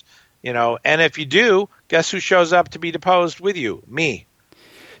deposed. And if you do, guess who shows up to be deposed with you? Me.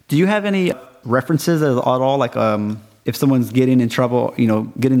 Do you have any references at all, like if someone's getting in trouble,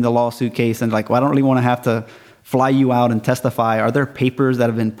 getting the lawsuit case and I don't really want to have to fly you out and testify? Are there papers that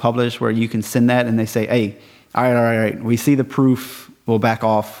have been published where you can send that and they say, hey, all right, we see the proof, we'll back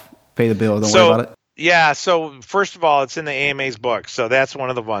off, pay the bill, don't worry about it? Yeah, so first of all, it's in the AMA's book, so that's one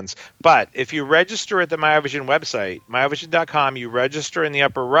of the ones. But if you register at the MyoVision website, myovision.com, you register in the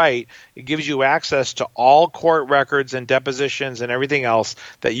upper right, it gives you access to all court records and depositions and everything else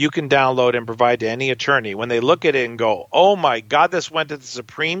that you can download and provide to any attorney. When they look at it and go, oh my God, this went to the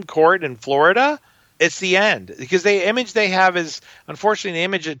Supreme Court in Florida, it's the end, because the image they have is, unfortunately, the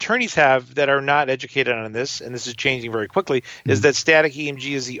image attorneys have that are not educated on this, and this is changing very quickly, is that static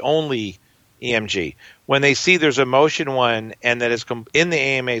EMG is the only EMG. When they see there's a motion one and that is in the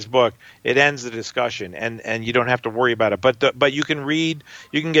AMA's book, it ends the discussion, and you don't have to worry about it. But you can read,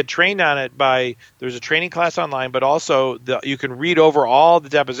 you can get trained on it there's a training class online, but also you can read over all the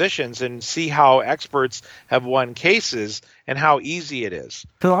depositions and see how experts have won cases and how easy it is.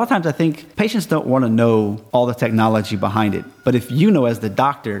 Because a lot of times I think patients don't want to know all the technology behind it. But if as the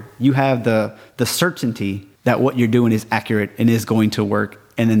doctor, you have the certainty that what you're doing is accurate and is going to work,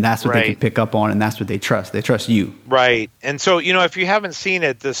 and then that's what they can pick up on, and that's what they trust. They trust you. Right. And so, if you haven't seen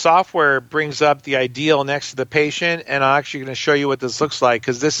it, the software brings up the ideal next to the patient, and I'm actually going to show you what this looks like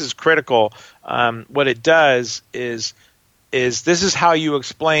because this is critical. What it does is this is how you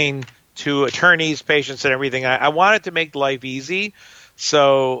explain to attorneys, patients, and everything. I wanted to make life easy,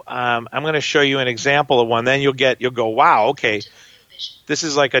 so I'm going to show you an example of one. Then you'll go, wow, okay, this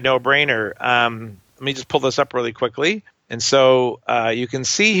is like a no-brainer. Let me just pull this up really quickly. And so you can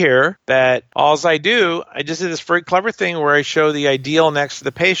see here that I just did this very clever thing where I show the ideal next to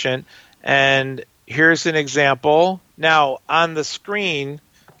the patient. And here's an example. Now, on the screen,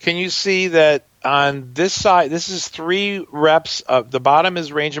 can you see that on this side, this is 3 reps. The bottom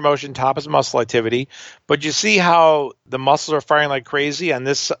is range of motion, top is muscle activity. But you see how the muscles are firing like crazy on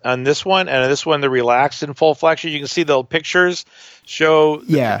this one, and on this one they're relaxed in full flexion. You can see the pictures show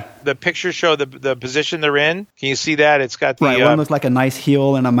the pictures show the position they're in. Can you see that? It's got the one looks like a nice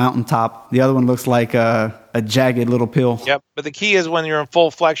hill and a mountaintop. The other one looks like a jagged little pill. Yep. But the key is when you're in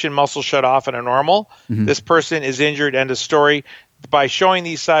full flexion, muscles shut off and are normal. Mm-hmm. This person is injured. End of story. By showing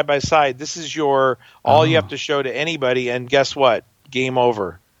these side by side, this is you have to show to anybody, and guess what? Game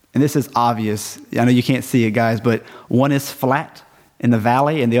over. And this is obvious. I know you can't see it, guys, but one is flat in the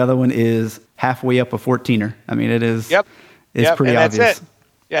valley, and the other one is halfway up a 14er. I mean, it is. Yep. It's pretty obvious. That's it.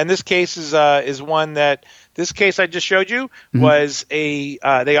 Yeah, and this case is one that this case I just showed you was they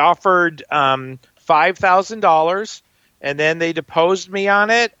offered $5,000, and then they deposed me on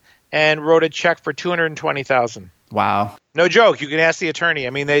it and wrote a check for $220,000. Wow. No joke. You can ask the attorney. I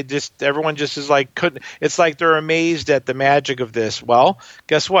mean, everyone just is like, it's like they're amazed at the magic of this. Well,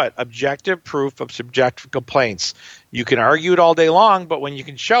 guess what? Objective proof of subjective complaints. You can argue it all day long, but when you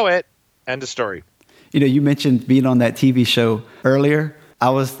can show it, end of story. You mentioned being on that TV show earlier.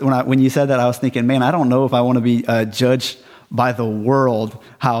 When you said that, I was thinking, man, I don't know if I want to be judged by the world,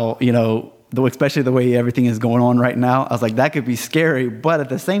 how, especially the way everything is going on right now. I was like, that could be scary. But at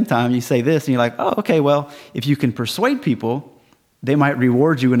the same time, you say this and you're like, oh, okay, well, if you can persuade people, they might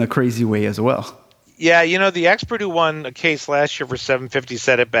reward you in a crazy way as well. Yeah, the expert who won a case last year for $750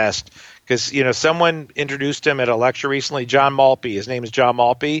 said it best because, someone introduced him at a lecture recently, John Maltby. His name is John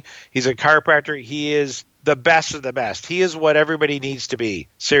Maltby. He's a chiropractor. He is the best of the best. He is what everybody needs to be.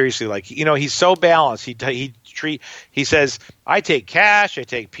 Seriously, like, he's so balanced. He says, I take cash, I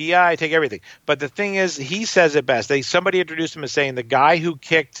take PI, I take everything. But the thing is, he says it best. Somebody introduced him as saying the guy who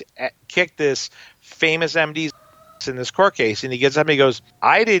kicked this famous MD in this court case, and he gets up and he goes,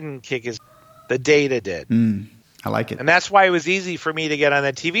 I didn't kick his, the data did. I like it. And that's why it was easy for me to get on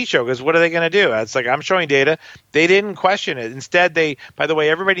that TV show, because what are they going to do? It's like, I'm showing data. They didn't question it. Instead, by the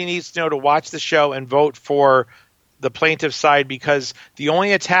way, everybody needs to know to watch the show and vote for the plaintiff's side, because the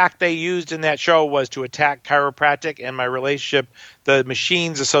only attack they used in that show was to attack chiropractic and my relationship, the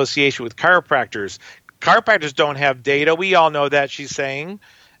machines association with chiropractors. Chiropractors don't have data. We all know that, she's saying.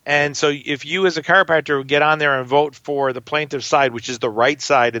 And so if you as a chiropractor would get on there and vote for the plaintiff's side, which is the right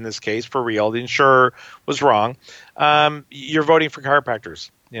side in this case, for real, the insurer was wrong, you're voting for chiropractors,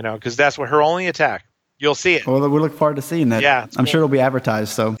 because that's what her only attack. You'll see it. Well, we look forward to seeing that. Yeah, I'm sure it'll be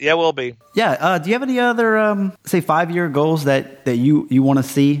advertised. So yeah, it will be. Yeah. Do you have any other, say, 5-year goals that you want to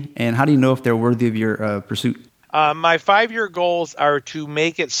see? And how do you know if they're worthy of your pursuit? My 5-year goals are to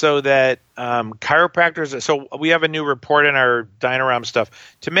make it so that chiropractors – so we have a new report in our Dynaram stuff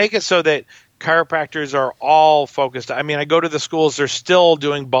 – to make it so that chiropractors are all focused. I mean, I go to the schools. They're still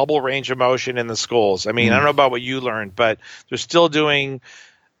doing bubble range of motion in the schools. I mean, I don't know about what you learned, but they're still doing –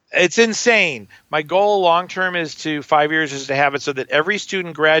 it's insane. My goal long-term is 5 years is to have it so that every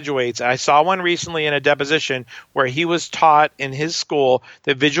student graduates. I saw one recently in a deposition where he was taught in his school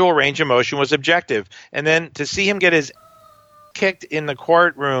that visual range of motion was objective. And then to see him get his kicked in the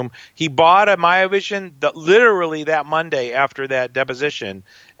courtroom, he bought a MyoVision literally that Monday after that deposition.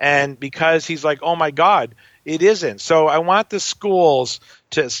 And because he's like, oh my God, it isn't. So I want the schools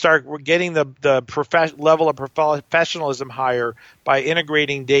to start getting the level of professionalism higher by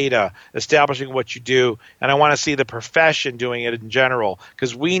integrating data, establishing what you do. And I want to see the profession doing it in general,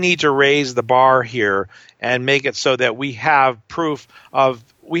 because we need to raise the bar here and make it so that we have proof of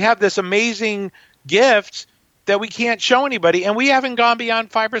we have this amazing gift that we can't show anybody. And we haven't gone beyond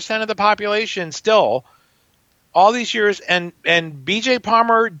 5% of the population still. All these years, and BJ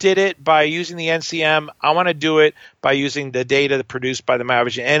Palmer did it by using the NCM. I want to do it by using the data produced by the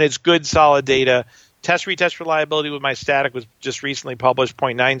MyoVision, and it's good, solid data. Retest reliability with my static was just recently published,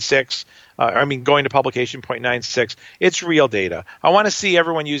 0.96. Going to publication, 0.96. It's real data. I want to see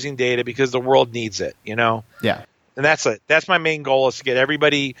everyone using data because the world needs it, Yeah. And that's it. That's my main goal, is to get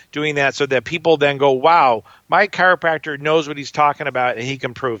everybody doing that so that people then go, wow, my chiropractor knows what he's talking about and he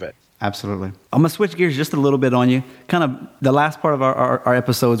can prove it. Absolutely. I'm going to switch gears just a little bit on you. Kind of the last part of our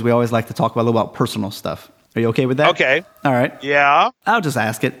episodes, we always like to talk a little about personal stuff. Are you okay with that? Okay. All right. Yeah. I'll just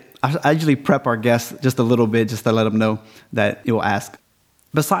ask it. I usually prep our guests just a little bit just to let them know that you'll ask.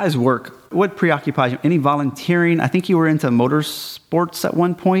 Besides work, what preoccupies you? Any volunteering? I think you were into motorsports at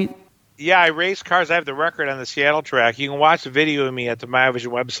one point. Yeah, I race cars. I have the record on the Seattle track. You can watch a video of me at the MyoVision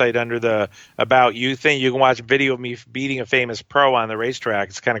website under the About You thing. You can watch a video of me beating a famous pro on the racetrack.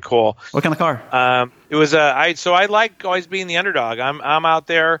 It's kind of cool. What kind of car? It was so I like always being the underdog. I'm out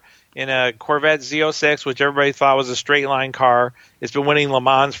there in a Corvette Z06, which everybody thought was a straight line car. It's been winning Le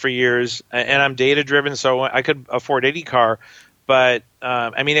Mans for years, and I'm data driven, so I could afford any car. But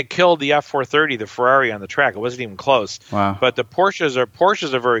it killed the F430, the Ferrari on the track. It wasn't even close. Wow. But the Porsches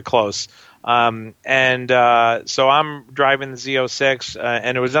are very close. So I'm driving the Z06,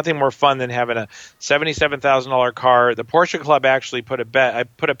 and it was nothing more fun than having a $77,000 car. The Porsche Club actually put a bet. I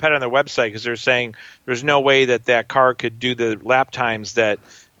put a bet on their website because they're saying there's no way that car could do the lap times that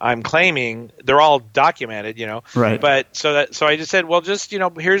I'm claiming. They're all documented, Right. But so I just said, well, just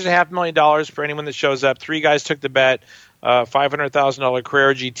here's $500,000 for anyone that shows up. 3 guys took the bet. $500,000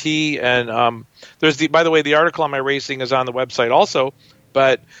 Carrera GT, and there's by the way, the article on my racing is on the website also.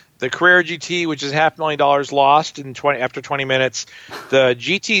 But the Carrera GT, which is $500,000, lost after 20 minutes. The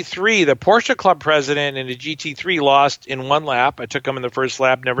GT3, the Porsche Club president in the GT3 lost in 1 lap. I took him in the first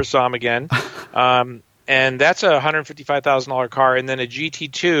lap, never saw him again. And that's a $155,000 car. And then a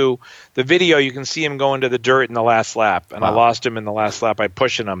GT2, the video, you can see him go into the dirt in the last lap. And wow. I lost him in the last lap by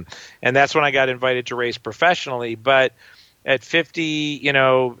pushing him. And that's when I got invited to race professionally. But at 50,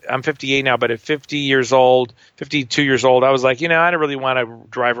 I'm 58 now, but at 52 years old, I was like, I don't really want to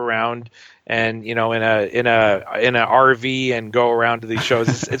drive around and, in a RV and go around to these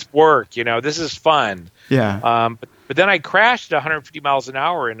shows. It's work, this is fun. Yeah. But then I crashed 150 miles an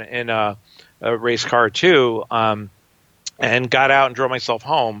hour in a race car too, and got out and drove myself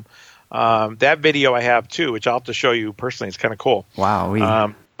home. That video I have too, which I'll have to show you personally. It's kind of cool.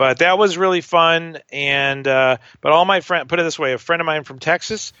 Wow. But that was really fun. And but all my friends, put it this way, a friend of mine from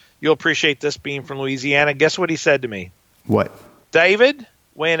Texas, you'll appreciate this being from Louisiana. Guess what he said to me? What? David,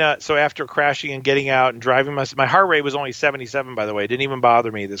 So after crashing and getting out and driving, my heart rate was only 77, by the way. It didn't even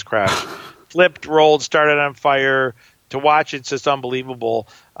bother me, this crash. Flipped, rolled, started on fire. To watch, it's just unbelievable.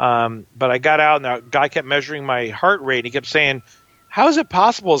 But I got out, and the guy kept measuring my heart rate. He kept saying, how is it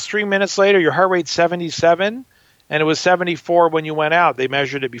possible? It's 3 minutes later, your heart rate's 77, and it was 74 when you went out. They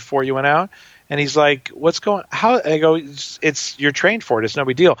measured it before you went out. And he's like, what's going how? I go, it's you're trained for it. It's no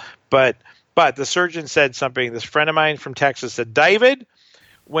big deal. But the surgeon said something. This friend of mine from Texas said, David,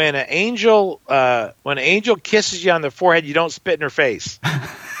 when an angel kisses you on the forehead, you don't spit in her face.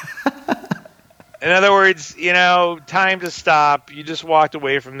 In other words, time to stop. You just walked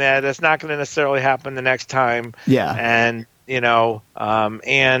away from that. That's not going to necessarily happen the next time. Yeah. And,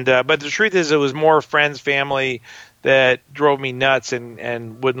 but the truth is it was more friends, family that drove me nuts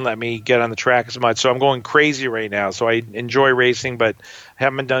and wouldn't let me get on the track as much. So I'm going crazy right now. So I enjoy racing, but I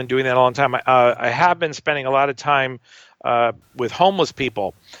haven't been done doing that in a long time. I have been spending a lot of time with homeless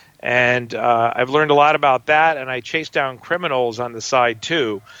people. And I've learned a lot about that, and I chase down criminals on the side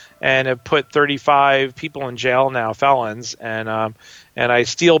too, and have put 35 people in jail now, felons, and I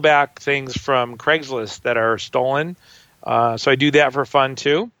steal back things from Craigslist that are stolen. So I do that for fun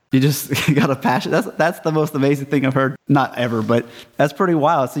too. You just got a passion. That's the most amazing thing I've heard. Not ever, but that's pretty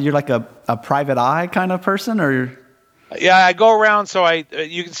wild. So you're like a private eye kind of person, or? Yeah, I go around. So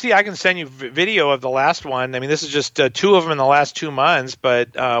you can see, I can send you video of the last one. I mean, this is just 2 of them in the last 2 months,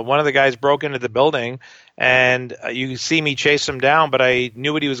 but one of the guys broke into the building, and you see me chase him down, but I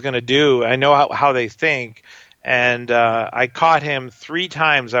knew what he was going to do. I know how they think. And I caught him 3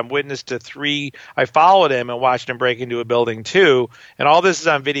 times. I'm witness to 3. I followed him and watched him break into a building too. And all this is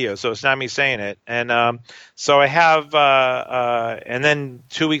on video, so it's not me saying it. And so I have. And then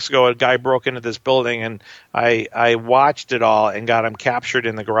 2 weeks ago, a guy broke into this building, and I watched it all and got him captured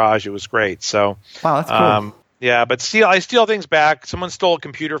in the garage. It was great. So wow, that's cool. Yeah, but I steal things back. Someone stole a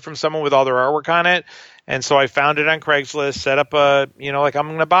computer from someone with all their artwork on it, and so I found it on Craigslist. Set up like I'm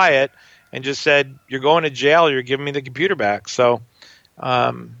going to buy it. And just said, you're going to jail, you're giving me the computer back. So,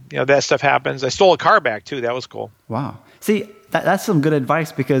 that stuff happens. I stole a car back, too. That was cool. Wow. See, that's some good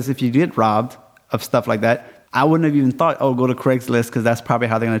advice, because if you get robbed of stuff like that, I wouldn't have even thought, go to Craigslist, because that's probably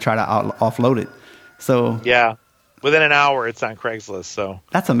how they're going to try to offload it. So yeah, within an hour, it's on Craigslist. So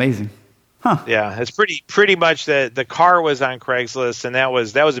that's amazing. Huh. Yeah, it's pretty much the car was on Craigslist, and that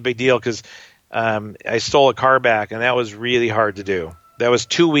was a big deal, because I stole a car back, and that was really hard to do. That was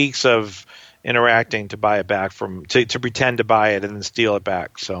 2 weeks of interacting to buy it back to pretend to buy it and then steal it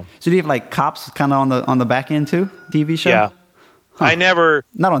back. So do you have like cops kind of on the back end too? TV show? Yeah. Huh. I never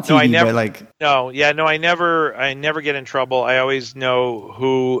not on TV, but like I never get in trouble. I always know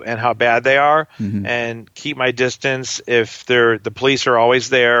who and how bad they are, and keep my distance. If the police are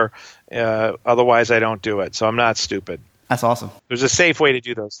always there, otherwise I don't do it. So I'm not stupid. That's awesome. There's a safe way to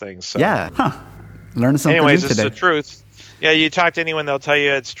do those things. So. Yeah. Huh. Learning something Anyways, new it's today. the truth. Yeah, you talk to anyone, they'll tell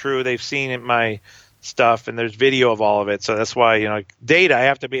you it's true. They've seen it, my stuff, and there's video of all of it. So that's why, data, I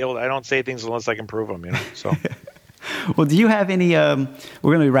have to be able to, I don't say things unless I can prove them, So. Well, do you have any, we're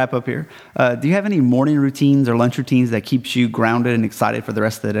going to wrap up here. Do you have any morning routines or lunch routines that keeps you grounded and excited for the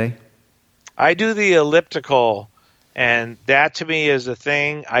rest of the day? I do the elliptical, and that to me is a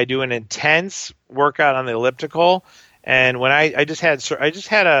thing. I do an intense workout on the elliptical, and when I just had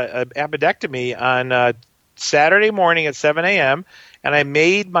a appendectomy on Saturday morning at 7 a.m., and I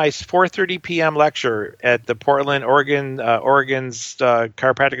made my 4:30 p.m. lecture at the Portland, Oregon's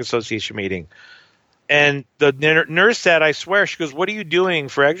Chiropractic Association meeting. And the nurse said, I swear, she goes, what are you doing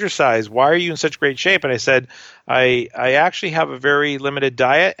for exercise? Why are you in such great shape? And I said, I actually have a very limited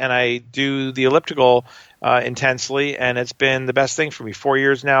diet, and I do the elliptical intensely, and it's been the best thing for me. 4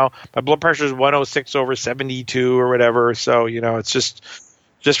 years now. My blood pressure is 106/72 or whatever. So, it's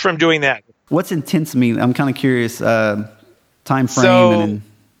just from doing that. What's intense mean? I'm kind of curious. Time frame.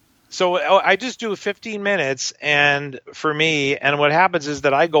 So I just do 15 minutes, and for me, and what happens is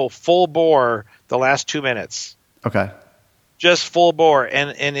that I go full bore the last 2 minutes. Okay. Just full bore,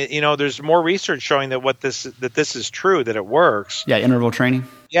 and it, there's more research showing that this is true, that it works. Yeah, interval training.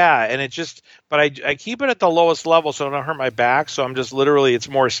 Yeah, and but I keep it at the lowest level so I don't hurt my back. So I'm just literally, it's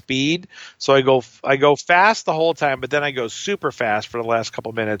more speed. So I go fast the whole time, but then I go super fast for the last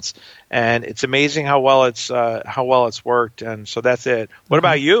couple minutes, and it's amazing how well it's worked. And so that's it. What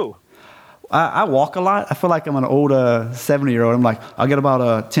about you? I walk a lot. I feel like I'm an old 70-year-old. I'm like, I'll get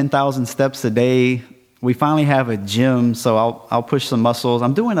about 10,000 steps a day. We finally have a gym, so I'll push some muscles.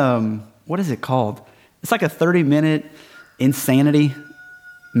 I'm doing what is it called? It's like a 30-minute insanity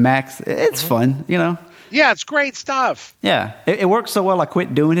max. It's fun, Yeah, it's great stuff. Yeah, it works so well. I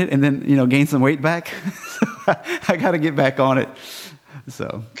quit doing it and then gained some weight back. I got to get back on it.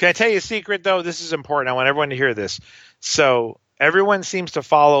 So can I tell you a secret though? This is important. I want everyone to hear this. So everyone seems to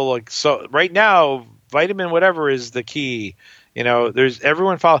follow so right now, vitamin whatever is the key. There's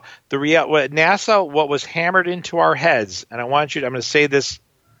everyone follow the what NASA, what was hammered into our heads. And I'm going to say this,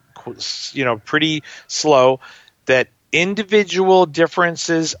 pretty slow, that individual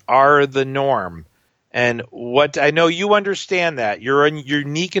differences are the norm. And what I know you understand that you're a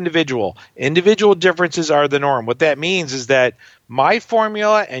unique individual. Individual differences are the norm. What that means is that my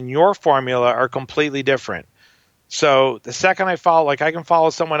formula and your formula are completely different. So the second I follow, I can follow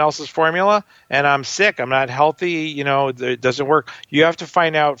someone else's formula and I'm sick, I'm not healthy, it doesn't work. You have to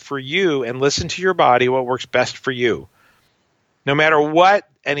find out for you and listen to your body what works best for you. No matter what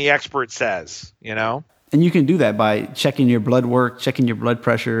any expert says, And you can do that by checking your blood work, checking your blood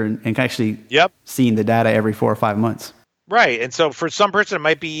pressure, and actually seeing the data every 4 or 5 months. Right. And so for some person, it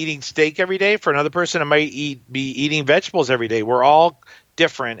might be eating steak every day. For another person, it might be eating vegetables every day. We're all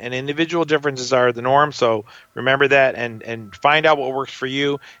different, and individual differences are the norm. So remember that and find out what works for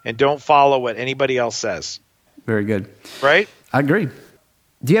you, and don't follow what anybody else says. Very good. Right? I agree.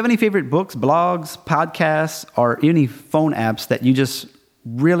 Do you have any favorite books, blogs, podcasts, or any phone apps that you just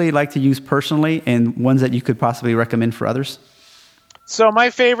really like to use personally, and ones that you could possibly recommend for others? So one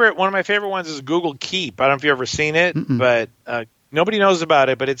of my favorite ones is Google Keep. I don't know if you've ever seen it, but nobody knows about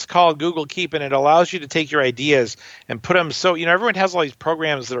it, but it's called Google Keep, and it allows you to take your ideas and put them. So, everyone has all these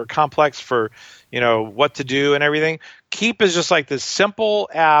programs that are complex for, what to do and everything. Keep is just like this simple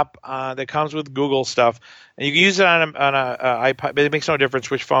app that comes with Google stuff. And you can use it on an iPod, but it makes no difference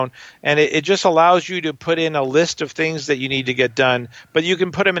which phone. And it just allows you to put in a list of things that you need to get done. But you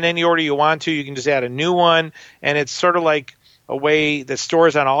can put them in any order you want to. You can just add a new one. And it's sort of like a way that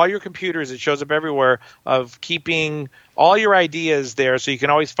stores on all your computers. It shows up everywhere, of keeping all your ideas there so you can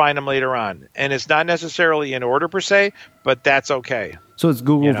always find them later on. And it's not necessarily in order per se, but that's okay. So it's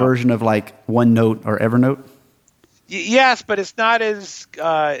Google version of like OneNote or Evernote? Yes, but it's not as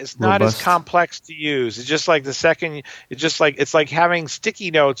complex to use. It's just like it's like having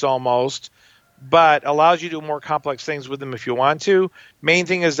sticky notes almost, but allows you to do more complex things with them if you want to. Main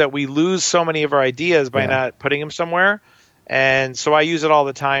thing is that we lose so many of our ideas by not putting them somewhere. And so I use it all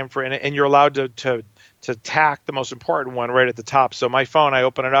the time and you're allowed to tack the most important one right at the top. So my phone, I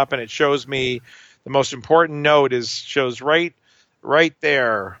open it up and it shows me the most important note shows right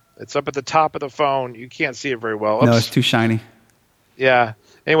there. It's up at the top of the phone. You can't see it very well. Oops. No, it's too shiny. Yeah.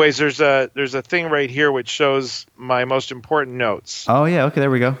 Anyways, there's a thing right here which shows my most important notes. Oh yeah, okay,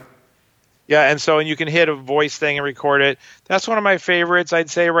 there we go. Yeah, and you can hit a voice thing and record it. That's one of my favorites, I'd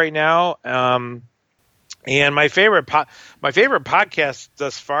say right now. And my favorite podcast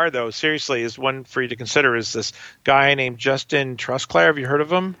thus far, though, seriously, is one for you to consider. Is this guy named Justin Trustclair? Have you heard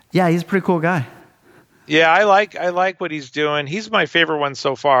of him? Yeah, he's a pretty cool guy. Yeah, I like what he's doing. He's my favorite one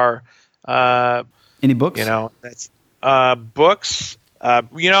so far. Any books? That's books.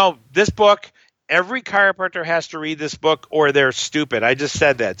 This book. Every chiropractor has to read this book, or they're stupid. I just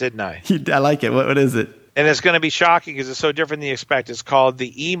said that, didn't I? I like it. What is it? And it's going to be shocking because it's so different than you expect. It's called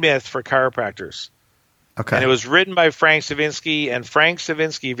The E-Myth for Chiropractors. Okay. And it was written by Frank Savinsky. And Frank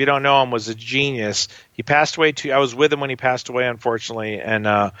Savinsky, if you don't know him, was a genius. He passed away I was with him when he passed away, unfortunately. And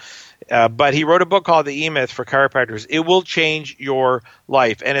but he wrote a book called The E-Myth for Chiropractors. It will change your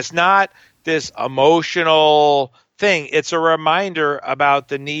life. And it's not this emotional thing. It's a reminder about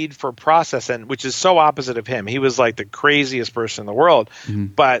the need for process, and which is so opposite of him. He was like the craziest person in the world. Mm-hmm.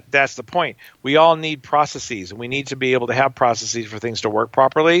 But that's the point. We all need processes, and we need to be able to have processes for things to work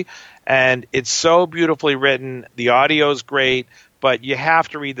properly. And it's so beautifully written. The audio is great, but you have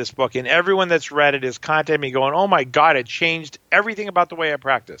to read this book. And everyone that's read it is contacting me going, "Oh my God, it changed everything about the way I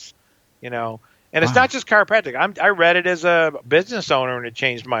practice." And it's not just chiropractic. I read it as a business owner, and it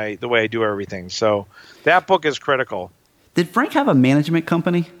changed the way I do everything. So that book is critical. Did Frank have a management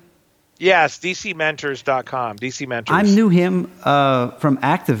company? Yes, dcmentors.com. DC Mentors. I knew him from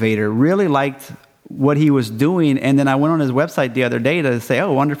Activator. Really liked what he was doing, and then I went on his website the other day to say,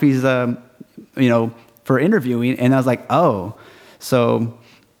 "Oh, I wonder if he's for interviewing." And I was like, "Oh," so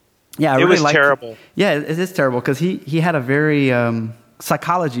yeah, I really liked it. It was terrible. Yeah, it is terrible because he had a very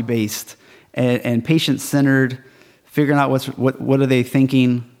psychology based and patient centered, figuring out what are they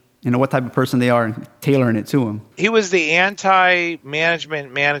thinking, what type of person they are, and tailoring it to them. He was the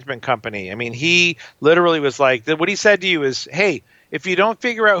anti-management company. I mean, he literally was like, what he said to you is, "Hey, if you don't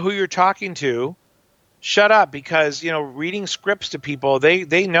figure out who you're talking to, shut up, because, reading scripts to people,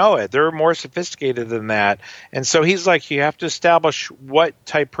 they know it. They're more sophisticated than that. And so he's like, you have to establish what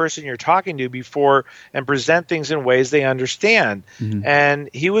type person you're talking to before, and present things in ways they understand. Mm-hmm. And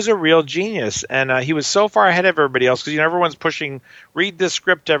he was a real genius. And he was so far ahead of everybody else, because everyone's pushing, read this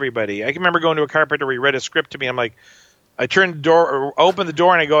script to everybody. I can remember going to a chiropractor where he read a script to me. I'm like, I turned the door, or opened the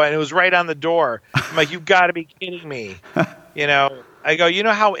door, and I go, and it was right on the door. I'm like, you've got to be kidding me. I go,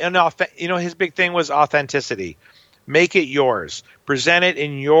 how his big thing was authenticity. Make it yours. Present it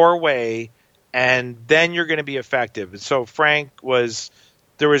in your way, and then you're going to be effective. And so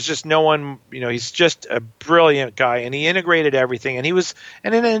there was just no one, he's just a brilliant guy, and he integrated everything. And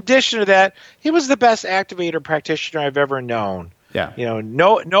and in addition to that, he was the best activator practitioner I've ever known. Yeah.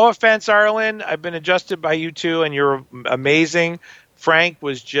 No offense, Arlen. I've been adjusted by you too, and you're amazing. Frank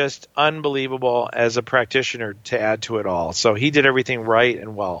was just unbelievable as a practitioner to add to it all. So he did everything right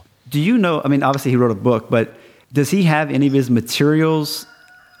and well. Do you know, obviously he wrote a book, but does he have any of his materials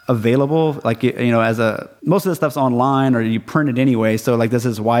available? Like, most of the stuff's online, or you print it anyway. So like, does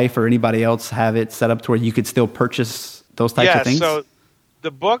his wife or anybody else have it set up to where you could still purchase those types of things? So the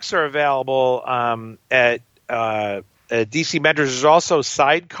books are available at DC Mentors. There's also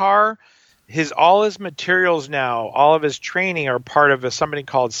Sidecar. All his materials now, all of his training are part of something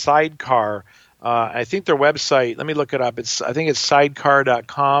called Sidecar. I think their website, let me look it up. I think it's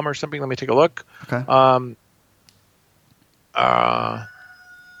sidecar.com or something. Let me take a look. Okay.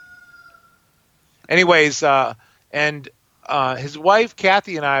 And his wife,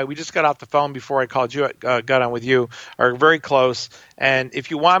 Kathy, and I, we just got off the phone before I called you, got on with you, are very close. And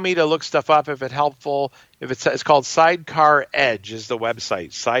if you want me to look stuff up, if it's helpful, it's called Sidecar Edge is the website,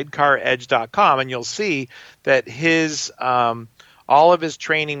 sidecaredge.com. And you'll see that all of his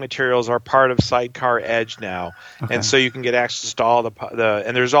training materials are part of Sidecar Edge now. Okay. And so you can get access to all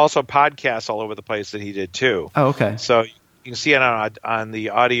and there's also podcasts all over the place that he did too. Oh, okay. So you can see it on the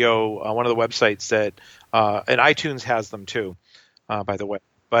audio, one of the websites that, and iTunes has them too, by the way.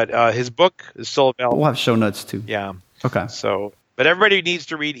 But his book is still available. We'll have show notes too. Yeah. Okay. So, but everybody needs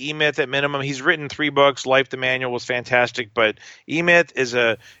to read E-Myth at minimum. He's written 3 books. Life the Manual was fantastic, but E-Myth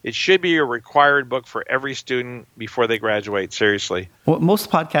it should be a required book for every student before they graduate. Seriously. Well,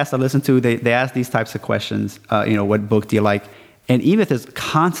 most podcasts I listen to, they ask these types of questions. What book do you like? And E-Myth is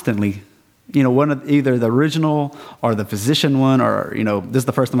constantly, one of either the original or the physician one, or this is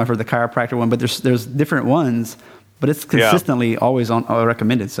the first time I've heard the chiropractor one. But there's different ones, but it's consistently always on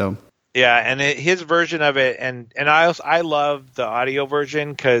recommended. So. Yeah, and his version of it, and I love the audio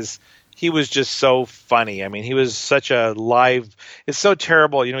version because he was just so funny. I mean, he was such a live. It's so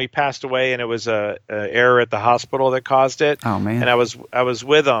terrible, he passed away, and it was a error at the hospital that caused it. Oh man! And I was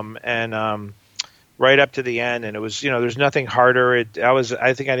with him, and right up to the end, and it was there's nothing harder. I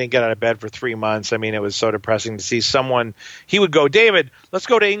think I didn't get out of bed for 3 months. I mean, it was so depressing to see someone. He would go, David, let's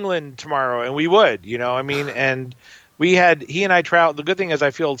go to England tomorrow, and we would, and. He and I traveled. The good thing is I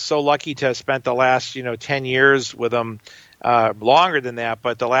feel so lucky to have spent the last, 10 years with him, longer than that,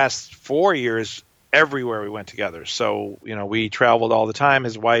 but the last 4 years, everywhere we went together. So, we traveled all the time,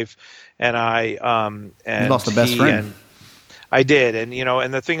 his wife and I. And you lost a best friend. And I did. And,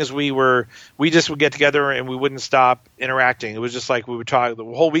 and the thing is we just would get together and we wouldn't stop interacting. It was just like we would talk the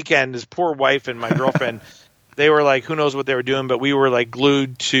whole weekend. His poor wife and my girlfriend, they were like, who knows what they were doing, but we were like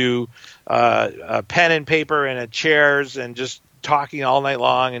glued to a pen and paper and chairs and just talking all night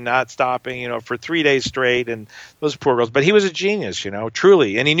long and not stopping, for 3 days straight. And those poor girls. But he was a genius,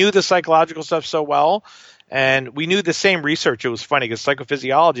 truly. And he knew the psychological stuff so well. And we knew the same research. It was funny because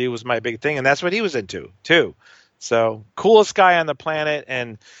psycho-physiology was my big thing. And that's what he was into, too. So coolest guy on the planet.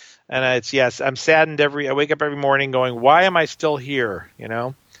 And I'm saddened I wake up every morning going, why am I still here?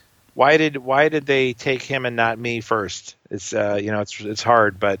 Why did they take him and not me first? It's it's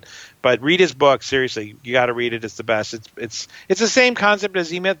hard, but read his book seriously. You got to read it. It's the best. It's the same concept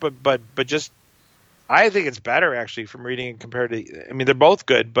as E-Myth, but just I think it's better actually from reading it compared to. I mean, they're both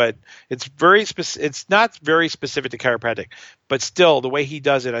good, but it's it's not very specific to chiropractic. But still, the way he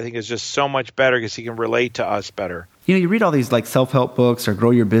does it, I think, is just so much better because he can relate to us better. You read all these like self-help books or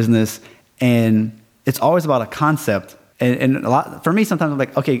grow your business, and it's always about a concept. And a lot for me, sometimes I'm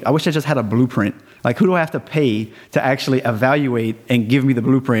like, okay, I wish I just had a blueprint. Like, who do I have to pay to actually evaluate and give me the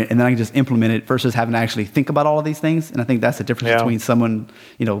blueprint, and then I can just implement it versus having to actually think about all of these things? And I think that's the difference between someone,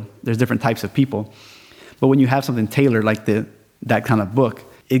 there's different types of people. But when you have something tailored like that kind of book,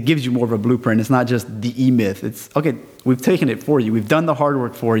 it gives you more of a blueprint. It's not just the E-Myth. It's, okay, we've taken it for you. We've done the hard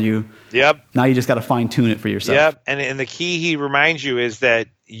work for you. Yep. Now you just got to fine-tune it for yourself. Yep. And the key he reminds you is that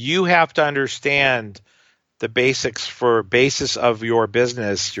you have to understand the basis of your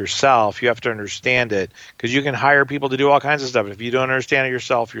business yourself, you have to understand it, because you can hire people to do all kinds of stuff. If you don't understand it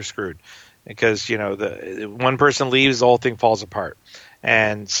yourself, you're screwed, because the one person leaves, the whole thing falls apart.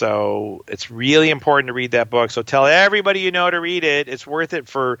 And so it's really important to read that book. So tell everybody you know to read it. It's worth it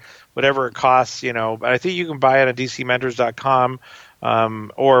for whatever it costs, But I think you can buy it on dcmentors.com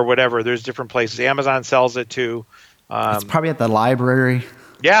or whatever. There's different places. Amazon sells it too. It's probably at the library.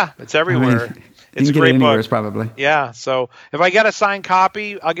 Yeah, it's everywhere. It's a great book. Probably. Yeah. So if I get a signed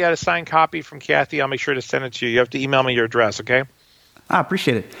copy, I'll get a signed copy from Kathy. I'll make sure to send it to you. You have to email me your address, okay? I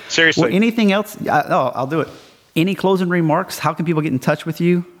appreciate it. Seriously. Well, anything else? I'll do it. Any closing remarks? How can people get in touch with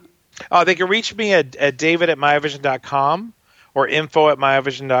you? They can reach me at david@myovision.com or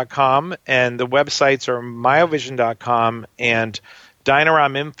info@myovision.com. And the websites are myovision.com and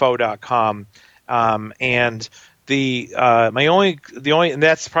dynarominfo.com. And and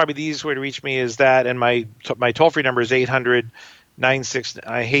that's probably the easiest way to reach me is that, and my toll-free number is 800-96,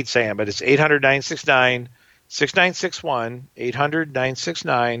 I hate saying it, but it's 800-969-6961,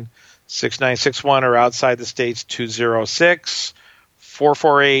 800-969-6961, or outside the States,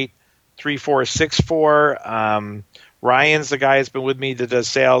 206-448-3464. Ryan's the guy that's been with me that does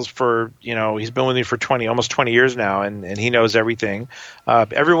sales for, he's been with me for almost 20 years now, and he knows everything.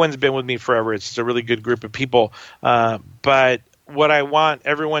 Everyone's been with me forever. It's a really good group of people. But what I want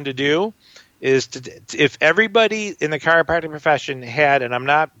everyone to do is if everybody in the chiropractic profession had, and I'm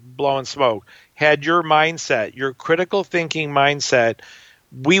not blowing smoke, had your mindset, your critical thinking mindset,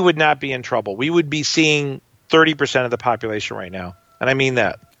 we would not be in trouble. We would be seeing 30% of the population right now. And I mean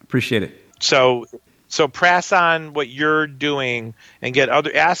that. Appreciate it. So press on what you're doing and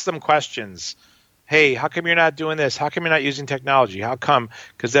ask them questions. Hey, how come you're not doing this? How come you're not using technology? How come?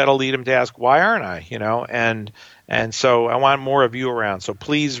 Because that'll lead them to ask, why aren't I? And so I want more of you around. So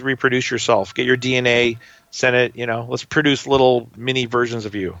please reproduce yourself. Get your DNA, send it, let's produce little mini versions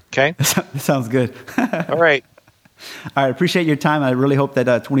of you. Okay? That sounds good. All right. All right. Appreciate your time. I really hope that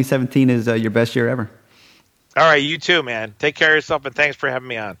 2017 is your best year ever. All right. You too, man. Take care of yourself, and thanks for having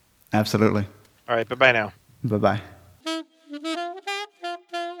me on. Absolutely. All right. Bye-bye now. Bye-bye.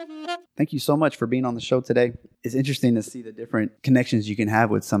 Thank you so much for being on the show today. It's interesting to see the different connections you can have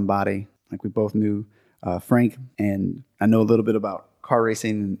with somebody. Like we both knew Frank, and I know a little bit about car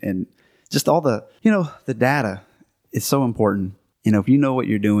racing and just all the data is so important. If you know what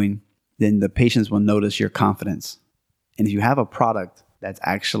you're doing, then the patients will notice your confidence. And if you have a product that's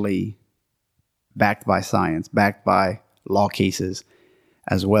actually backed by science, backed by law cases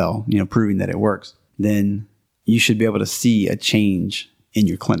as well, proving that it works, then you should be able to see a change in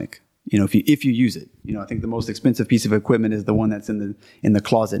your clinic. If you use it. I think the most expensive piece of equipment is the one that's in the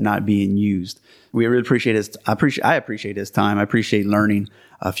closet not being used. We really appreciate I appreciate his time. I appreciate learning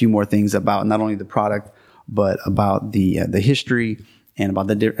a few more things about not only the product, but about the history and about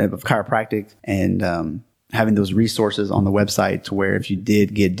the of chiropractic, and having those resources on the website to where if you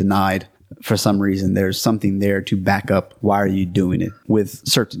did get denied for some reason, there's something there to back up why are you doing it with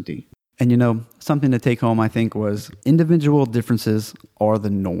certainty. And something to take home, I think, was individual differerences are the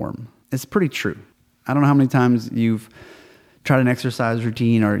norm. It's pretty true. I don't know how many times you've tried an exercise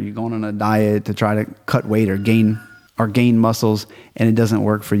routine or you're going on a diet to try to cut weight or gain muscles, and it doesn't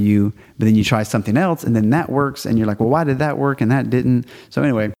work for you. But then you try something else and then that works, and you're like, well, why did that work and that didn't? So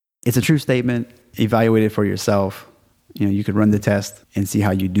anyway, it's a true statement. Evaluate it for yourself. You could run the test and see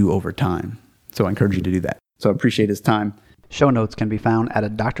how you do over time. So I encourage you to do that. So I appreciate his time. Show notes can be found at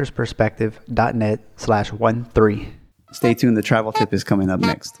adoctorsperspective.net/13. Stay tuned. The travel tip is coming up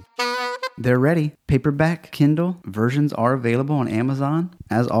next. They're ready. Paperback, Kindle versions are available on Amazon.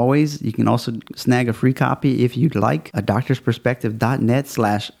 As always, you can also snag a free copy if you'd like.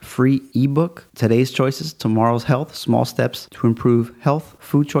 adoctorsperspective.net/free ebook. Today's choices, tomorrow's health, small steps to improve health,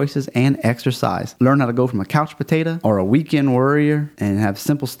 food choices, and exercise. Learn how to go from a couch potato or a weekend warrior and have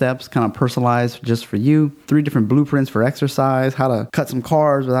simple steps kind of personalized just for you. 3 different blueprints for exercise, how to cut some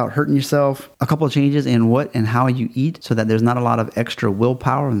carbs without hurting yourself. A couple of changes in what and how you eat so that there's not a lot of extra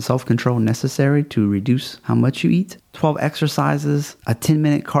willpower and self-control necessary to reduce how much you eat. 12 exercises, a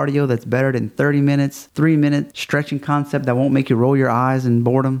 10-minute cardio that's better than 30 minutes, 3-minute stretching concept that won't make you roll your eyes in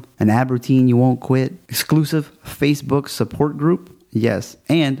boredom, an ab routine you won't quit, exclusive Facebook support group, yes,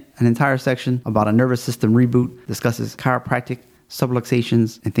 and an entire section about a nervous system reboot, discusses chiropractic,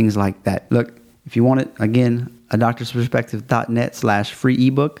 subluxations, and things like that. Look, if you want it, again, adoctorsperspective.net/free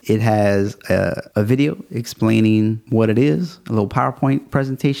ebook. It has a video explaining what it is, a little PowerPoint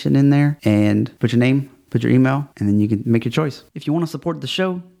presentation in there, and put your name, put your email, and then you can make your choice. If you want to support the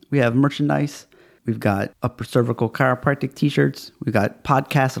show, we have merchandise. We've got upper cervical chiropractic t-shirts. We've got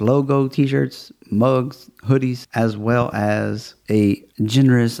podcast logo t-shirts, mugs, hoodies, as well as a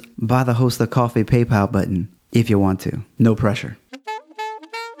generous buy the host a coffee PayPal button if you want to. No pressure.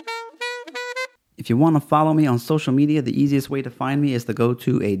 If you want to follow me on social media, the easiest way to find me is to go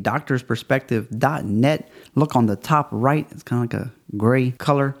to a doctorsperspective.net. Look on the top right. It's kind of like a gray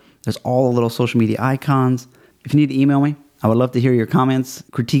color. There's all the little social media icons. If you need to email me, I would love to hear your comments,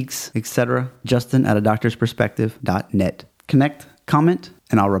 critiques, etc. Justin at a doctorsperspective.net. Connect, comment,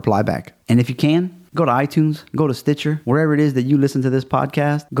 and I'll reply back. And if you can, go to iTunes, go to Stitcher, wherever it is that you listen to this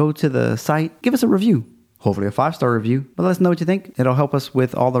podcast, go to the site, give us a review. Hopefully a 5-star review, but let us know what you think. It'll help us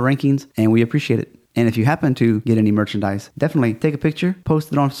with all the rankings, and we appreciate it. And if you happen to get any merchandise, definitely take a picture,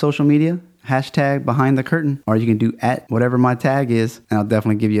 post it on social media, hashtag behind the curtain, or you can do at whatever my tag is, and I'll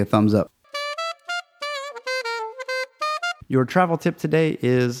definitely give you a thumbs up. Your travel tip today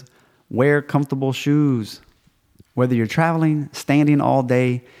is wear comfortable shoes. Whether you're traveling, standing all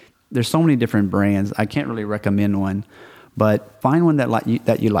day, there's so many different brands. I can't really recommend one, but find one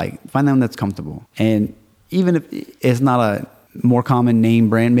that you like. Find one that's comfortable. And even if it's not a more common name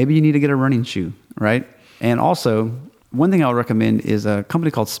brand, maybe you need to get a running shoe, right? And also, one thing I'll recommend is a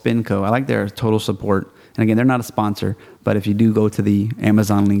company called Spinco. I like their total support. And again, they're not a sponsor, but if you do go to the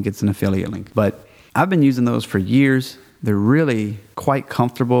Amazon link, it's an affiliate link. But I've been using those for years. They're really quite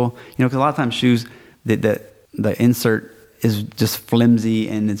comfortable. You know, because a lot of times shoes, the insert is just flimsy,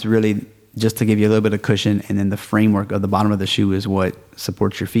 and it's really just to give you a little bit of cushion, and then the framework of the bottom of the shoe is what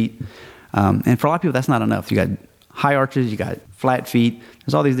supports your feet. And for a lot of people, that's not enough. You got high arches, you got flat feet.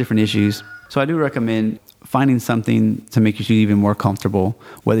 There's all these different issues. So I do recommend finding something to make your shoe even more comfortable,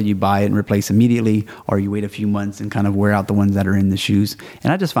 whether you buy it and replace immediately, or you wait a few months and kind of wear out the ones that are in the shoes.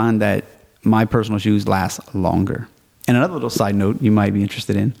 And I just find that my personal shoes last longer. And another little side note you might be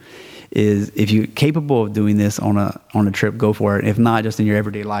interested in is if you're capable of doing this on a trip, go for it. If not, just in your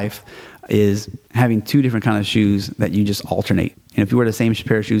everyday life, is having 2 different kinds of shoes that you just alternate. And if you wear the same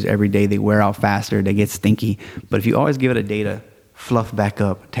pair of shoes every day, they wear out faster, they get stinky. But if you always give it a day to fluff back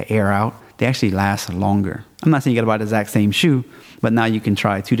up, to air out, they actually last longer. I'm not saying you got to buy the exact same shoe, but now you can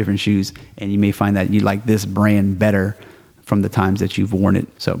try 2 different shoes, and you may find that you like this brand better from the times that you've worn it.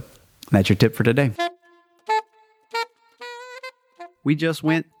 So that's your tip for today. We just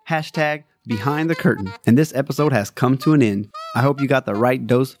went hashtag behind the curtain, and this episode has come to an end. I hope you got the right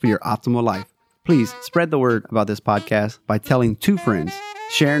dose for your optimal life. Please spread the word about this podcast by telling 2 friends,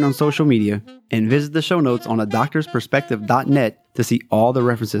 sharing on social media, and visit the show notes on adoctorsperspective.net to see all the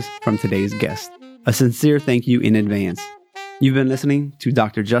references from today's guest. A sincere thank you in advance. You've been listening to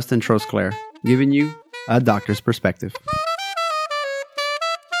Dr. Justin Trosclair, giving you a doctor's perspective.